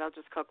 forget it. I'll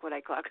just cook what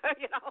I cook,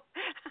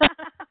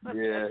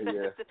 Yeah.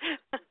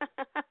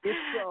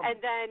 And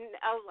then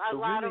a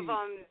lot of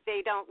them,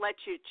 they don't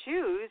let you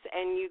choose,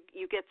 and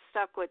you get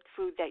stuck with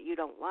food that you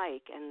don't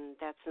like, and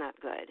that's not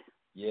good.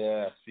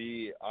 Yeah,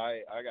 see,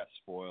 I got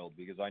spoiled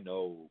because I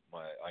know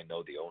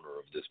the owner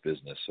of this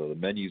business, so the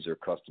menus are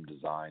custom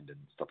designed and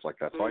stuff like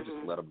that. So I just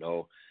let them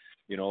know,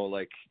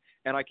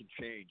 and I can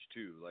change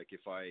too. Like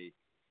if I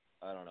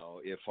don't know,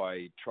 if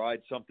I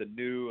tried something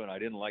new and I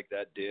didn't like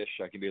that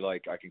dish, I can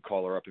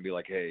call her up and be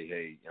like,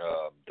 hey,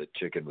 the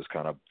chicken was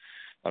kind of,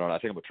 I don't know, I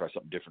think I'm gonna try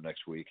something different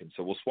next week, and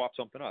so we'll swap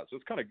something out. So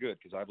it's kind of good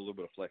because I have a little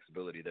bit of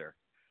flexibility there.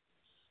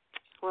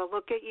 Well,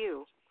 look at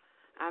you.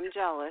 I'm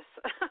jealous.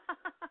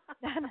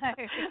 I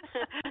know.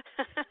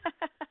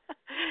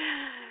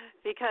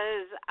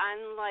 Because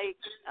unlike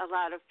a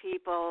lot of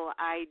people,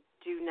 I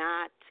do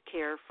not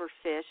care for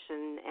fish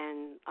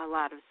and a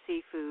lot of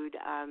seafood,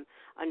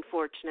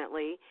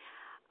 unfortunately.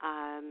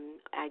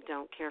 I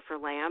don't care for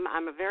lamb.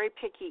 I'm a very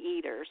picky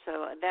eater,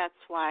 so that's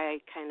why I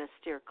kind of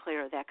steer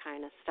clear of that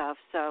kind of stuff.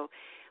 So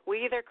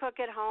we either cook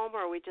at home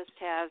or we just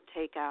have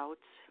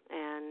takeouts,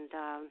 and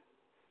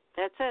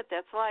that's it.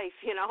 That's life,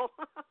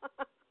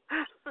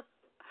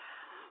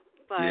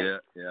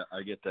 But yeah,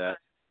 I get that.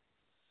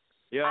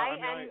 Yeah, I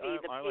envy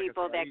the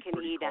people that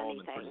can eat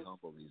anything. Pretty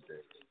humble these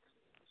days.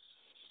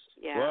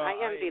 Yeah, well, I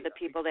envy the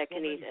people that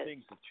can eat it.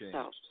 Things have changed.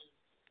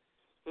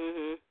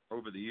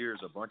 Over the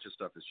years, a bunch of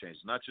stuff has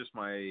changed. Not just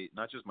my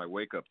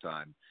wake up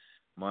time.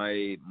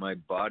 My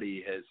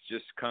body has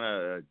just kind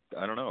of,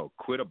 I don't know,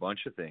 quit a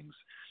bunch of things.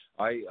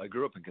 I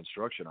grew up in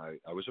construction. I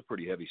was a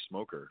pretty heavy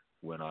smoker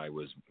when I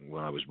was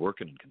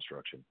working in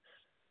construction.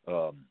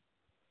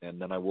 And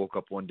then I woke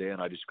up one day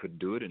and I just couldn't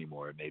do it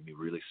anymore. It made me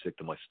really sick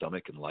to my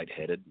stomach and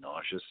lightheaded,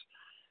 nauseous,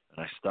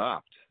 and I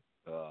stopped.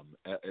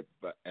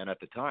 And at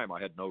the time,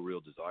 I had no real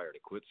desire to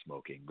quit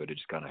smoking, but it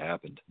just kind of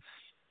happened.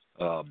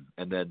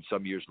 And then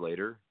some years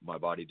later, my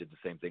body did the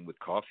same thing with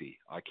coffee.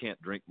 I can't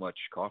drink much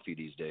coffee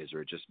these days, or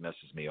it just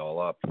messes me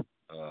all up.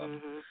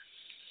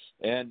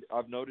 And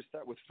I've noticed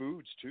that with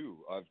foods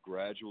too. I've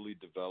gradually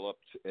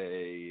developed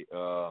a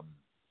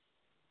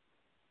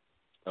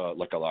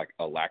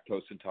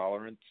lactose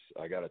intolerance.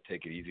 I got to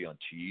take it easy on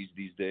cheese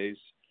these days.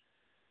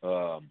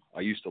 I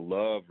used to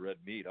love red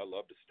meat. I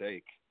loved a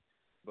steak.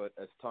 But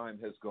as time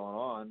has gone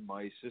on,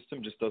 my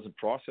system just doesn't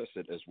process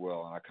it as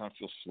well, and I kind of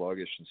feel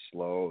sluggish and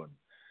slow,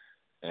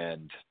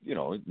 and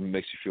it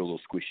makes you feel a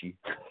little squishy.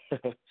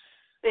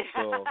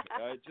 So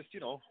I just,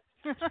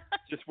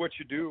 just what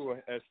you do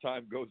as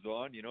time goes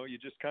on. You know, you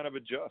just kind of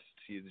adjust.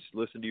 You just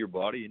listen to your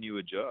body and you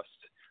adjust.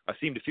 I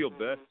seem to feel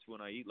best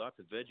when I eat lots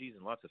of veggies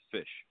and lots of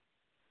fish.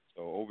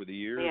 So over the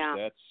years,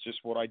 that's just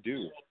what I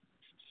do.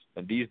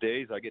 And these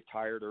days, I get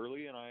tired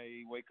early and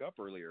I wake up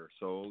earlier.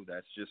 So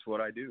that's just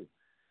what I do.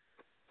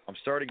 I'm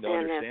starting to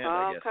understand,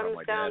 I guess, how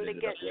my dad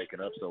ended up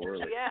waking up so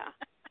early.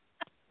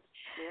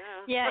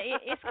 Yeah.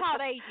 It's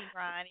called aging,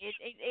 Ryan.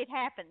 It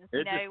happens.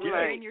 You know, when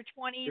you're in your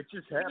 20s,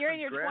 when you're in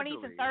your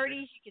 20s and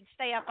 30s, you can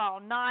stay up all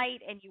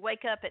night and you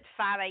wake up at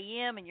 5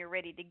 a.m. and you're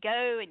ready to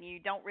go and you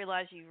don't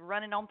realize you're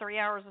running on 3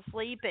 hours of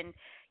sleep and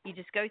you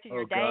just go through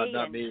your day. God,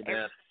 not me,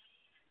 man.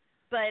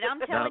 But I'm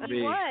telling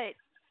you what,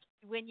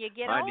 when you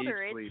get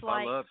older, it's sleep.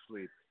 like I love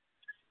sleep.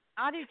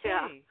 I do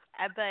too.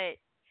 But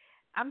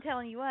I'm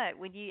telling you what,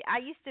 I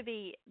used to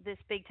be this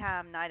big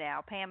time night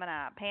owl. Pam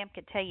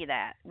could tell you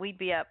that. We'd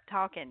be up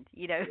talking,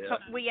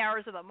 wee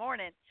hours of the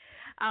morning,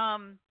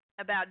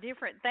 about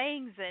different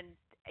things,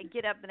 and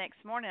get up the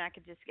next morning. I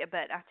could just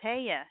but I tell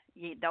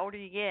you, the older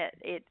you get,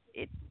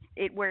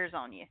 it wears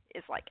on you.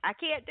 It's like I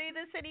can't do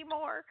this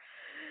anymore.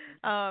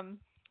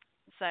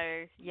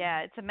 So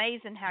yeah, it's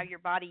amazing how your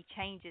body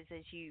changes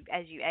as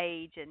you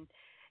age,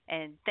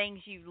 and things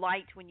you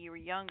liked when you were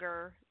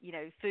younger,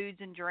 foods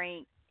and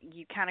drink,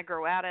 you kind of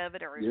grow out of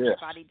it, or your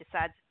body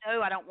decides,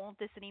 no, I don't want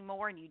this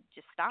anymore, and you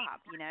just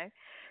stop,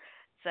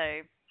 So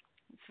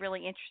it's really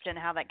interesting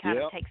how that kind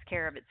of takes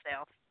care of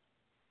itself.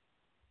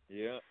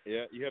 Yeah.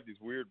 You have these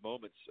weird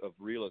moments of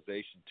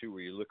realization too,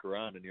 where you look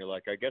around and you're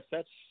like, I guess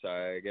that's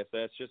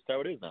just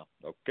how it is now.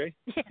 Okay.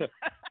 Yeah.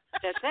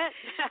 That's it.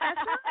 That's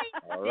right.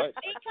 All right.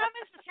 Income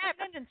is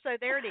happening, and so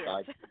there it is.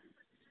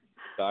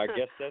 I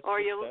guess that's what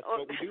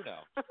we do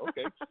now.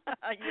 Okay.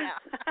 Yeah.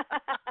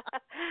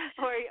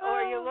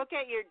 Or you look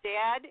at your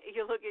dad.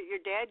 You look at your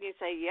dad and you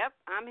say, "Yep,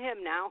 I'm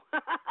him now."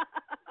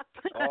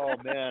 Oh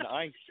man,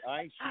 I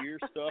hear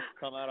stuff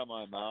come out of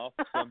my mouth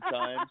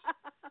sometimes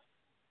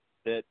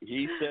that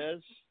he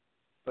says,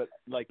 but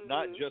like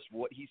not just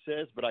what he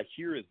says, but I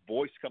hear his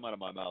voice come out of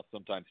my mouth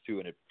sometimes too,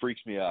 and it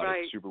freaks me out.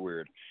 Right. It's super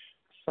weird.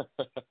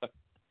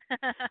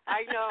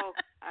 I know.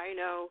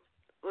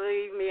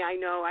 Believe me, I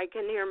know. I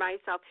can hear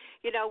myself.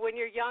 When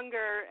you're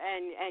younger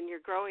and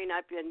you're growing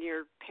up and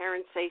your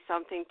parents say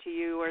something to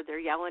you or they're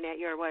yelling at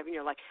you or whatever, and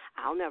you're like,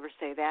 I'll never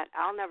say that.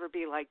 I'll never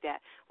be like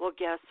that. Well,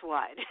 guess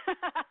what?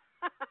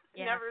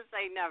 Never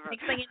say never.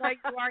 Next thing you know,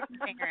 you are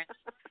your parents.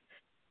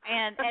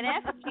 And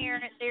as a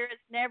parent, there is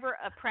never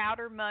a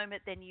prouder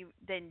moment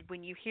than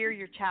when you hear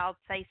your child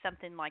say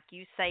something like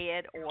you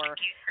said, or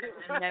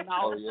my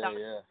oldest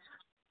daughter,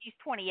 she's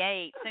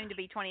 28, soon to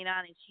be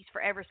 29, and she's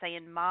forever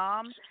saying,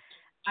 Mom.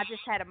 I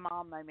just had a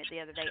mom moment the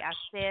other day. I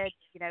said,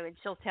 and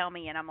she'll tell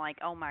me, and I'm like,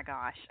 oh my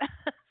gosh.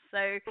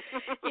 So,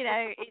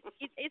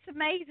 it's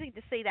amazing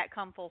to see that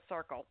come full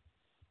circle.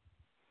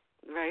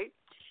 Right.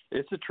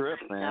 It's a trip,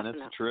 man.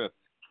 Definitely. It's a trip.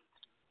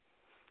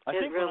 I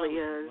think really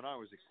is. When I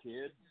was a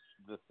kid,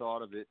 the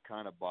thought of it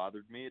kind of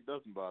bothered me. It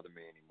doesn't bother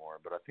me anymore,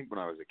 but I think when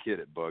I was a kid,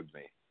 it bugged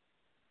me.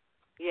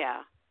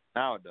 Yeah.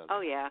 Now it doesn't. Oh,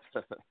 yeah.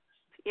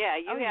 Yeah,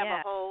 you have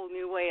a whole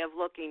new way of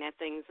looking at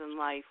things in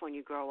life when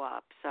you grow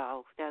up,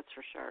 so that's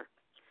for sure.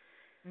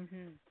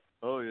 Mhm.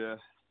 Oh, yeah.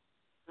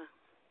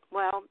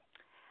 Well,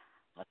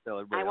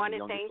 I want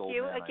to thank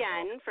you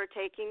again for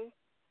taking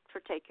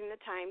the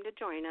time to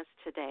join us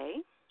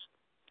today.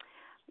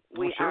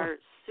 We are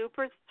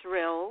super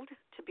thrilled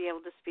to be able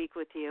to speak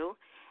with you,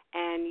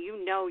 and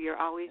you're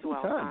always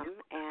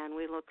welcome, and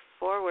we look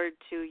forward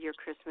to your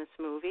Christmas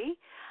movie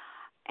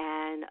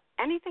and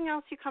anything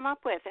else you come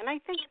up with. And I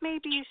think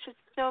maybe you should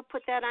still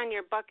put that on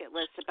your bucket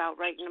list about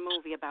writing a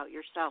movie about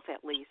yourself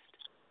at least.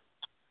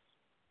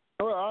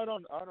 Well, I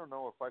don't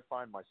know if I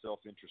find myself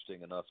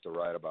interesting enough to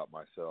write about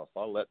myself.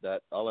 I'll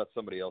let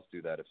somebody else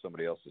do that if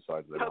somebody else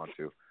decides they want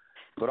to.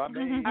 But I may.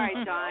 All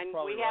right, Dawn.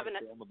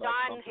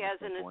 Dawn has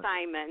an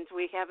assignment.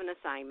 We have an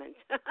assignment.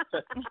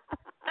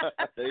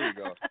 There you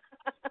go.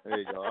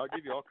 I'll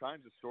give you all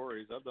kinds of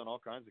stories. I've done all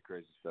kinds of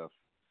crazy stuff.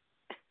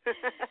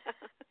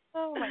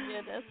 Oh my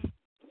goodness.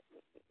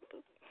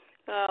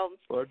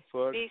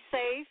 Fun. Be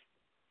safe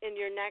in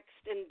your next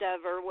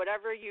endeavor,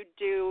 whatever you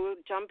do,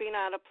 jumping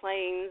out of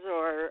planes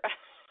or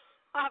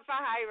off of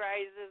high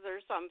rises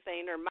or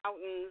something, or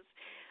mountains.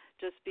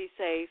 Just be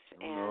safe.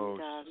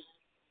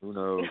 Who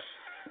knows?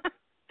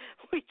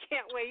 We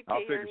can't wait to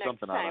hear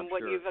next time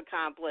what you've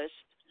accomplished.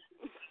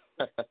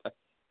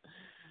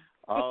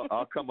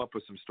 I'll come up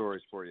with some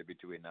stories for you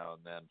between now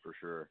and then, for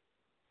sure.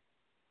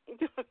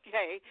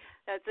 Okay,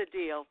 that's a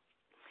deal.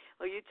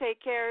 Well, you take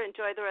care.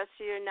 Enjoy the rest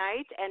of your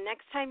night. And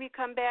next time you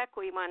come back,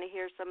 we want to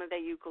hear some of the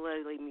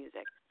ukulele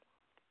music.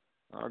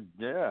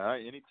 Yeah,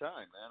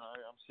 anytime, man.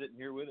 I'm sitting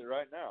here with it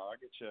right now. I'll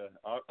get you.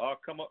 I'll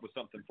come up with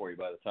something for you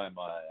by the time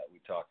we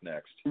talk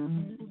next.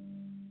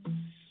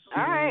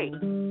 All right.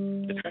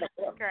 It's kind of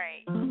fun.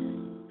 Great.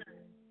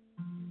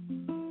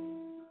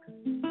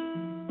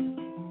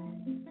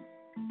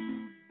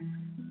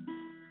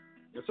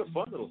 It's a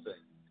fun little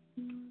thing.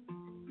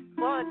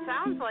 Well, it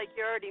sounds like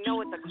you already know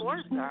what the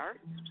chords are.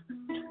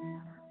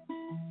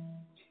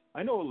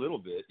 I know a little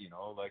bit, you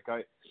know, like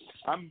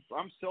I'm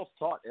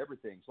self-taught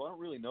everything, so I don't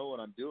really know what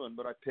I'm doing,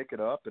 but I pick it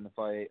up, and if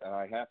I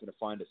happen to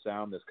find a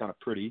sound that's kind of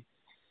pretty,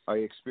 I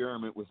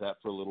experiment with that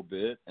for a little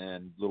bit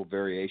and little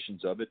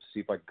variations of it to see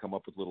if I can come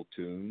up with little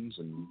tunes.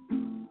 And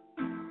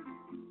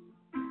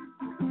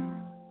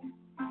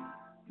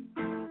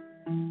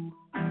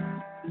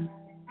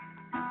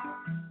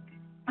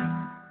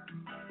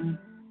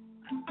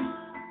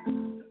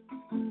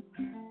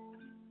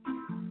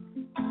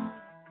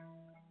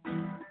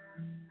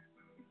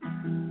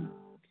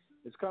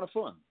it's kind of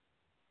fun.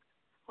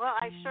 Well,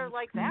 I sure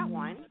like that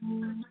one.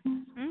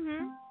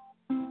 Mhm.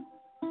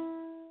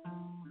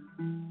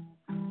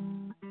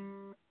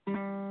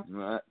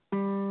 Right.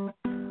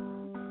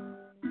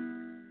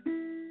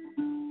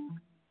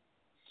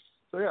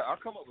 So yeah, I'll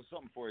come up with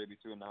something for you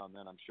between now and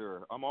then, I'm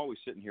sure. I'm always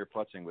sitting here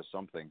putzing with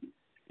something.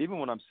 Even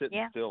when I'm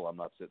sitting still, I'm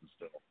not sitting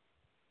still.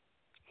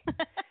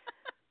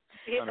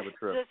 Kind of a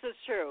trip. This is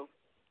true.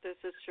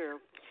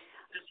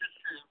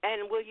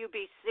 And will you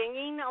be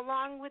singing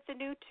along with the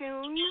new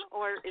tune,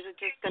 or is it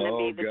just going to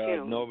be the tune? Oh,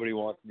 God, nobody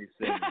wants me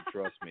singing,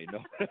 trust me.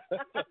 No.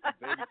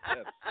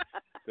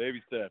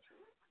 Baby steps.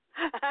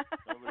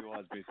 Nobody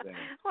wants me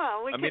singing.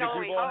 Well, we can if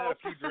only we've all hope.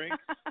 had a few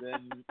drinks,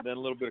 then a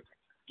little bit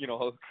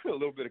of, a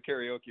little bit of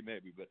karaoke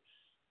maybe, but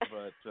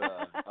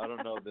I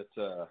don't know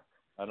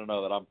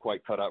that I'm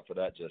quite cut out for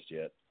that just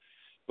yet.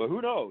 But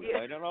who knows? Yeah.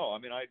 I don't know. I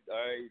mean, I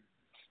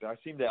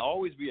seem to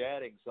always be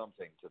adding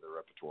something to the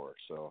repertoire,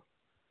 so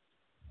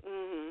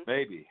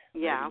maybe.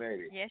 Yeah.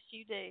 Maybe. Yes,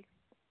 you do.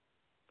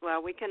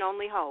 Well, we can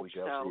only hope. We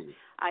shall see.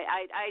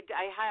 I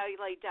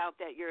highly doubt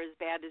that you're as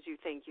bad as you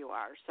think you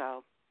are.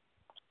 So.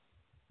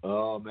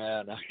 Oh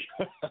man, I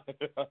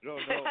don't know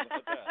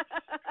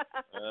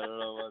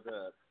about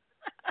that.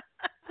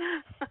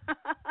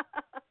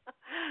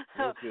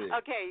 We'll see.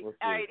 Okay, We'll see.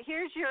 all right.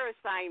 Here's your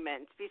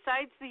assignment.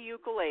 Besides the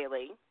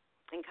ukulele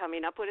and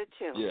coming up with a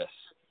tune. Yes.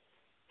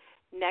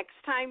 Next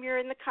time you're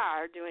in the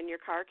car doing your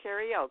car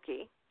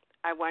karaoke,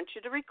 I want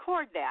you to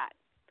record that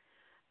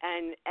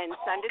and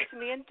send it to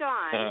me and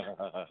Dawn,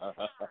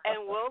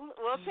 and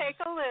we'll take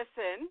a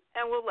listen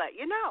and we'll let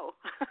you know.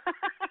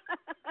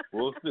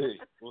 We'll see.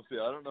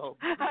 I don't know.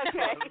 Okay.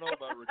 I don't know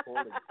about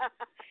recording.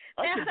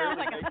 That sounds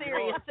like a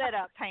serious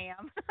setup,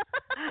 Pam.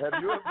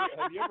 Have you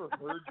ever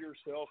heard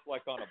yourself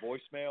like on a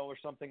voicemail or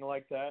something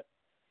like that?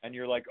 And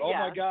you're like, oh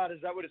my God,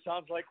 is that what it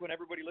sounds like when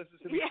everybody listens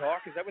to me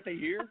talk? Is that what they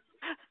hear?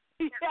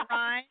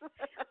 Yeah.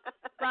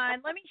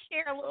 Ryan, let me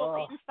share a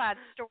little inside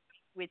story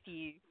with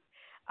you.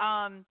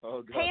 Pam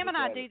and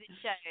I do this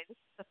show. This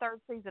is the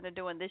third season of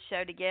doing this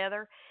show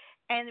together.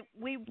 And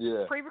we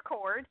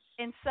pre-record.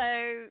 And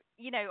so,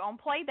 on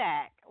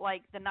playback,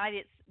 like the night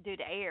it's due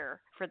to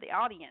air for the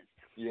audience.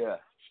 Yeah.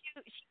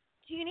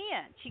 She tune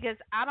in. She goes,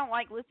 I don't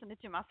like listening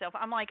to myself.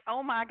 I'm like,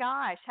 oh my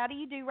gosh, how do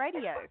you do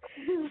radio?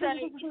 So, but,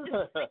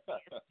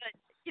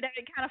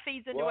 it kind of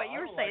feeds into what you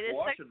were saying. I don't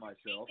like watching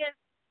myself.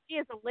 She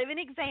is a living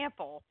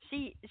example.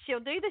 She'll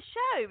do the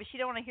show, but she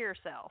don't want to hear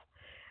herself.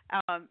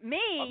 I'm the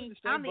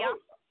opposite.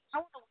 I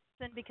want to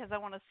listen because I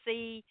want to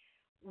see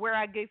where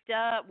I goofed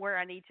up, where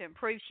I need to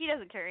improve. She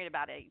doesn't care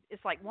about it.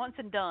 It's like once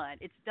and done.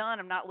 It's done.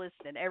 I'm not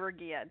listening ever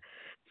again.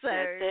 So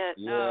that's it.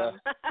 Yeah.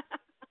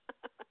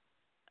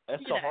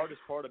 That's the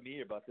hardest part of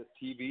me about this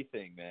TV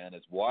thing, man,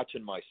 is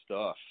watching my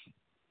stuff.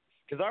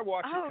 Because I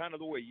watch it kind of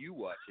the way you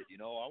watch it.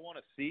 I want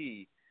to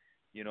see,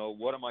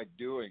 what am I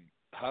doing?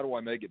 How do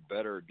I make it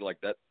better?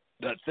 Like that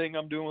thing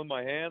I'm doing with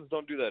my hands.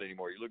 Don't do that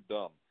anymore. You look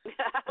dumb.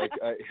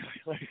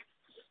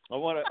 I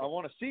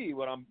want to see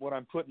what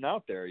I'm putting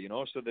out there,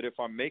 so that if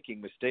I'm making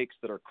mistakes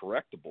that are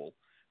correctable,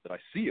 that I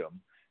see them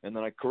and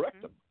then I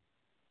correct them.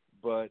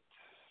 But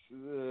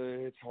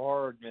it's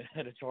hard,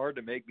 man. It's hard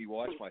to make me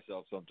watch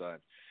myself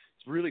sometimes.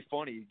 It's really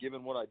funny,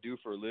 given what I do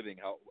for a living,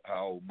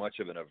 how much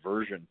of an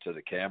aversion to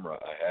the camera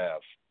I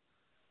have.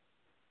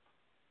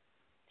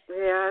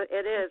 Yeah,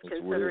 it is, it's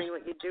considering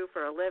weird. what you do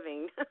for a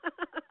living.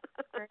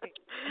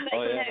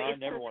 Oh, yeah, I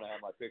never want to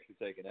have my picture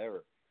taken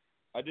ever.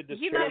 I did this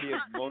charity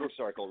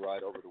motorcycle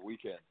ride over the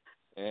weekend,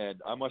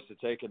 and I must have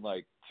taken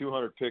like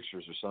 200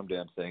 pictures or some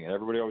damn thing, and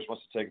everybody always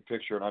wants to take a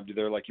picture, and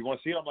they're like, you want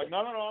to see it? I'm like, no,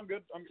 I'm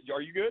good.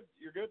 Are you good?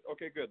 You're good?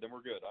 Okay, good. Then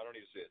we're good. I don't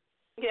need to see it.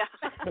 Yeah.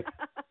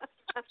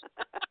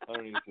 I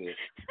don't need to see it.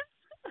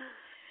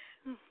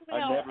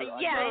 Well,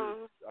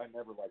 I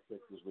never like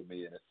pictures with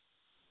me in it.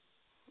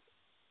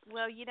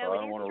 Well, I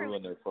don't want to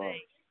ruin their fun.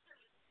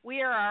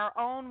 We are our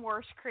own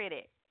worst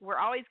critic. We're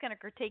always going to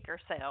critique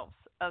ourselves,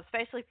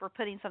 especially if we're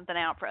putting something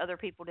out for other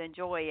people to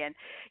enjoy. And,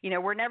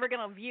 we're never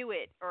going to view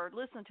it or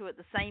listen to it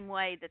the same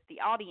way that the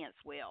audience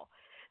will.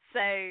 So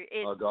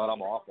it's... Oh, God,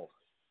 I'm awful.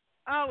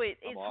 Oh, it's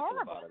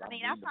horrible. I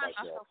mean, I find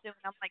myself doing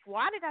it. I'm like,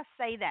 why did I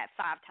say that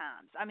 5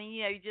 times? I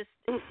mean,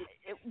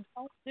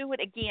 don't do it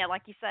again.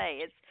 Like you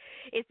say,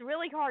 it's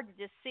really hard to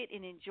just sit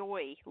and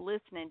enjoy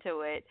listening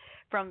to it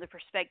from the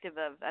perspective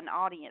of an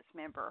audience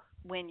member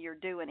when you're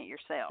doing it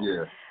yourself.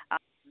 Yeah.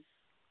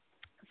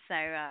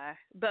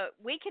 But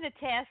we can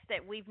attest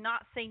that we've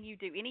not seen you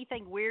do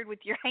anything weird with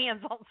your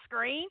hands on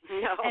screen.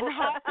 No.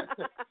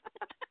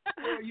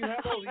 Well, you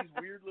have all these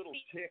weird little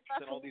ticks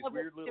and all these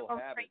weird little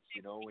habits,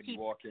 when you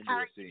walk into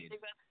a scene.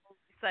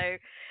 So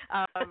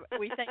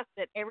we think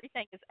that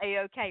everything is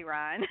A-okay,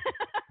 Ryan.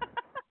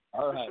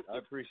 All right, I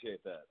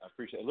appreciate that. A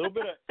little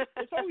bit of.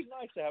 It's always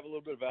nice to have a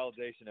little bit of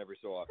validation every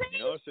so often,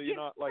 So you're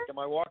not like, am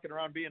I walking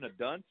around being a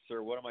dunce,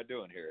 or what am I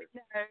doing here?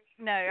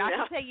 No. I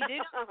can tell you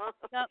do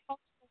not on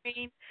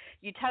screen.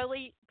 You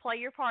totally play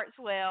your parts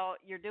well.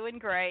 You're doing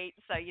great.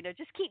 So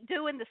just keep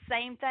doing the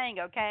same thing,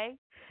 okay?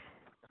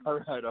 All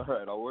right.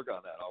 I'll work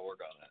on that.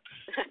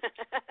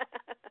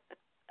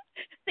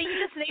 So you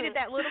just needed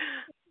that little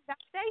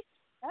validation.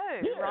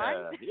 Oh, yeah,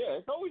 right? Yeah,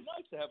 it's always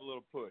nice to have a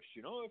little push,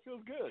 It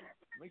feels good.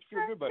 It makes you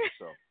feel good about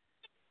yourself.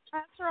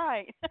 That's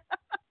right.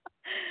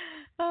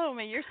 Oh,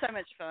 man, you're so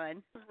much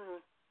fun.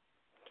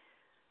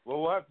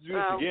 Well, we'll have to do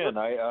this again.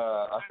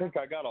 I think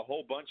I got a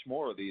whole bunch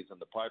more of these in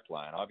the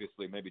pipeline.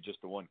 Obviously, maybe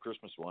just the one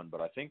Christmas one, but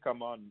I think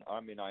I'm on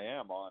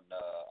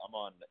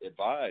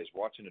Advise,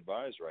 watching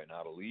Advise right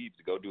now to leave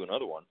to go do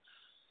another one.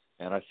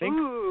 And I think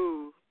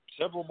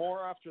several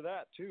more after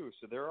that, too.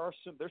 So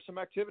there's some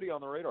activity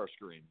on the radar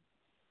screen.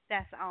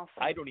 That's awesome.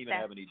 I don't even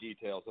have any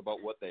details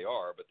about what they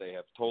are, but they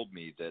have told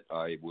me that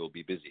I will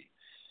be busy.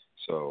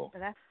 So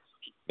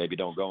maybe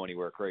don't go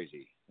anywhere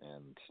crazy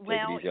and take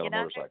it easy on the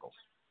motorcycles.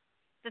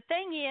 The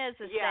thing is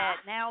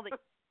that now that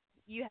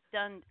you have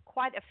done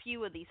quite a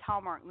few of these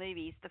Hallmark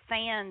movies, the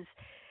fans,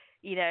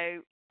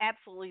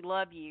 absolutely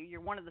love you.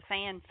 You're one of the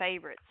fan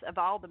favorites of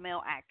all the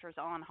male actors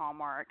on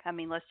Hallmark. I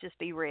mean, let's just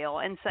be real.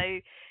 And so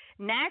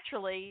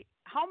naturally,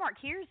 Hallmark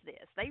hears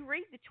this. They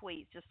read the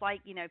tweets just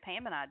like,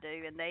 Pam and I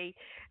do, and they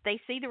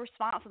see the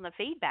response and the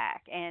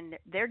feedback, and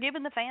they're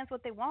giving the fans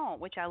what they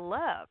want, which I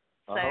love.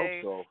 So,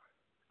 I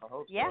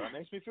hope so. Yeah. That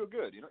makes me feel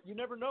good. You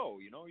never know.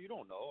 You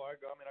don't know. I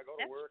go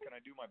to work and I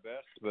do my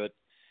best, but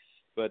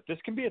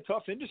this can be a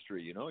tough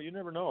industry. You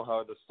never know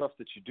how the stuff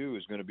that you do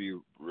is going to be,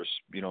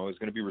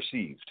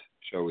 received,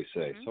 shall we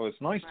say. Mm-hmm. So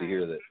it's nice to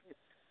hear that,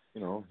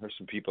 there's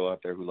some people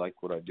out there who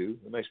like what I do.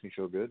 It makes me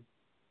feel good.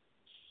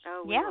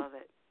 Oh, we love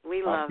it.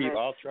 We love it.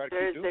 I'll try to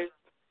keep doing it.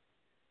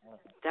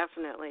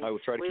 Definitely. I will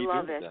try to keep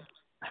doing it then.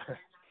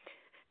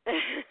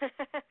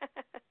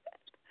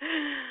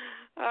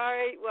 All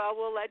right. Well,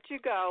 we'll let you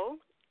go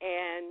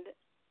and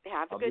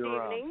have a good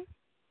evening.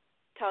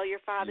 Tell your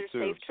father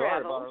safe Sorry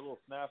travels. about our little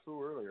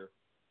snafu earlier.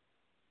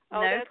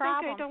 Oh, no that's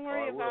problem. Okay. Don't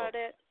worry about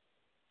it.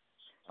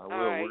 I will.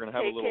 All right. We're going to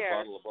have a little care.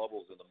 bottle of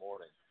bubbles in the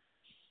morning.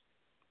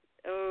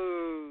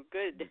 Oh,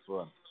 good. It's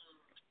fun.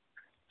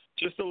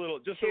 Just a little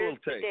taste.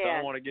 I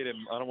don't want to get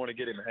him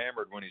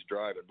hammered when he's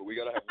driving, but we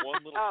got to have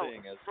one little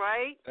thing as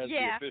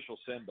the official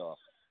send off.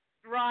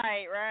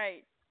 Right.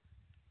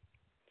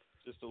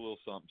 Just a little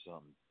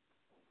something.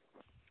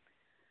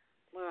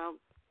 Well,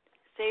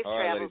 safe all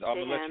right, travels ladies. I'm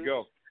gonna let you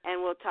go,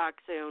 and we'll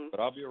talk soon. But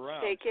I'll be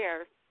around. Take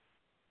care.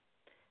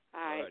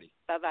 All right. Alrighty.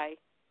 Bye-bye.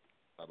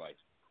 Bye-bye.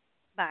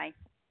 Bye.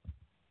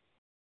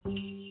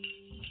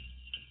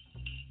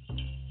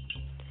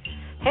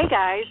 Hey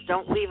guys,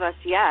 don't leave us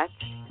yet.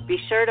 Be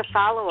sure to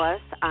follow us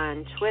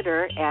on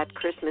Twitter at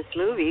Christmas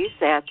Movies.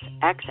 That's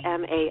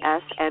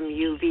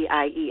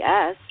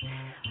XMASMUVIES.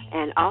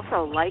 And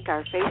also like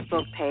our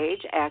Facebook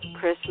page at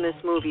Christmas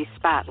Movie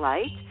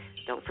Spotlight.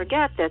 Don't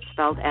forget that's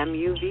spelled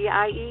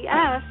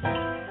MUVIES.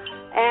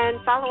 And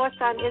follow us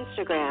on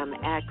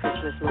Instagram at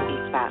Christmas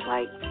Movie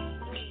Spotlight.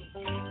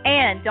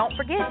 And don't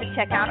forget to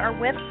check out our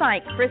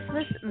website,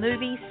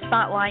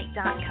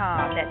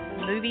 ChristmasMoviesSpotlight.com.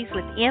 That's movies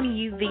with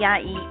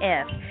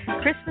MUVIES.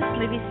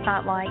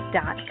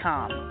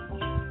 ChristmasMoviesSpotlight.com.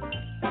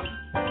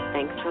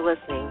 Thanks for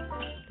listening.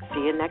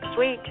 See you next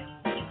week.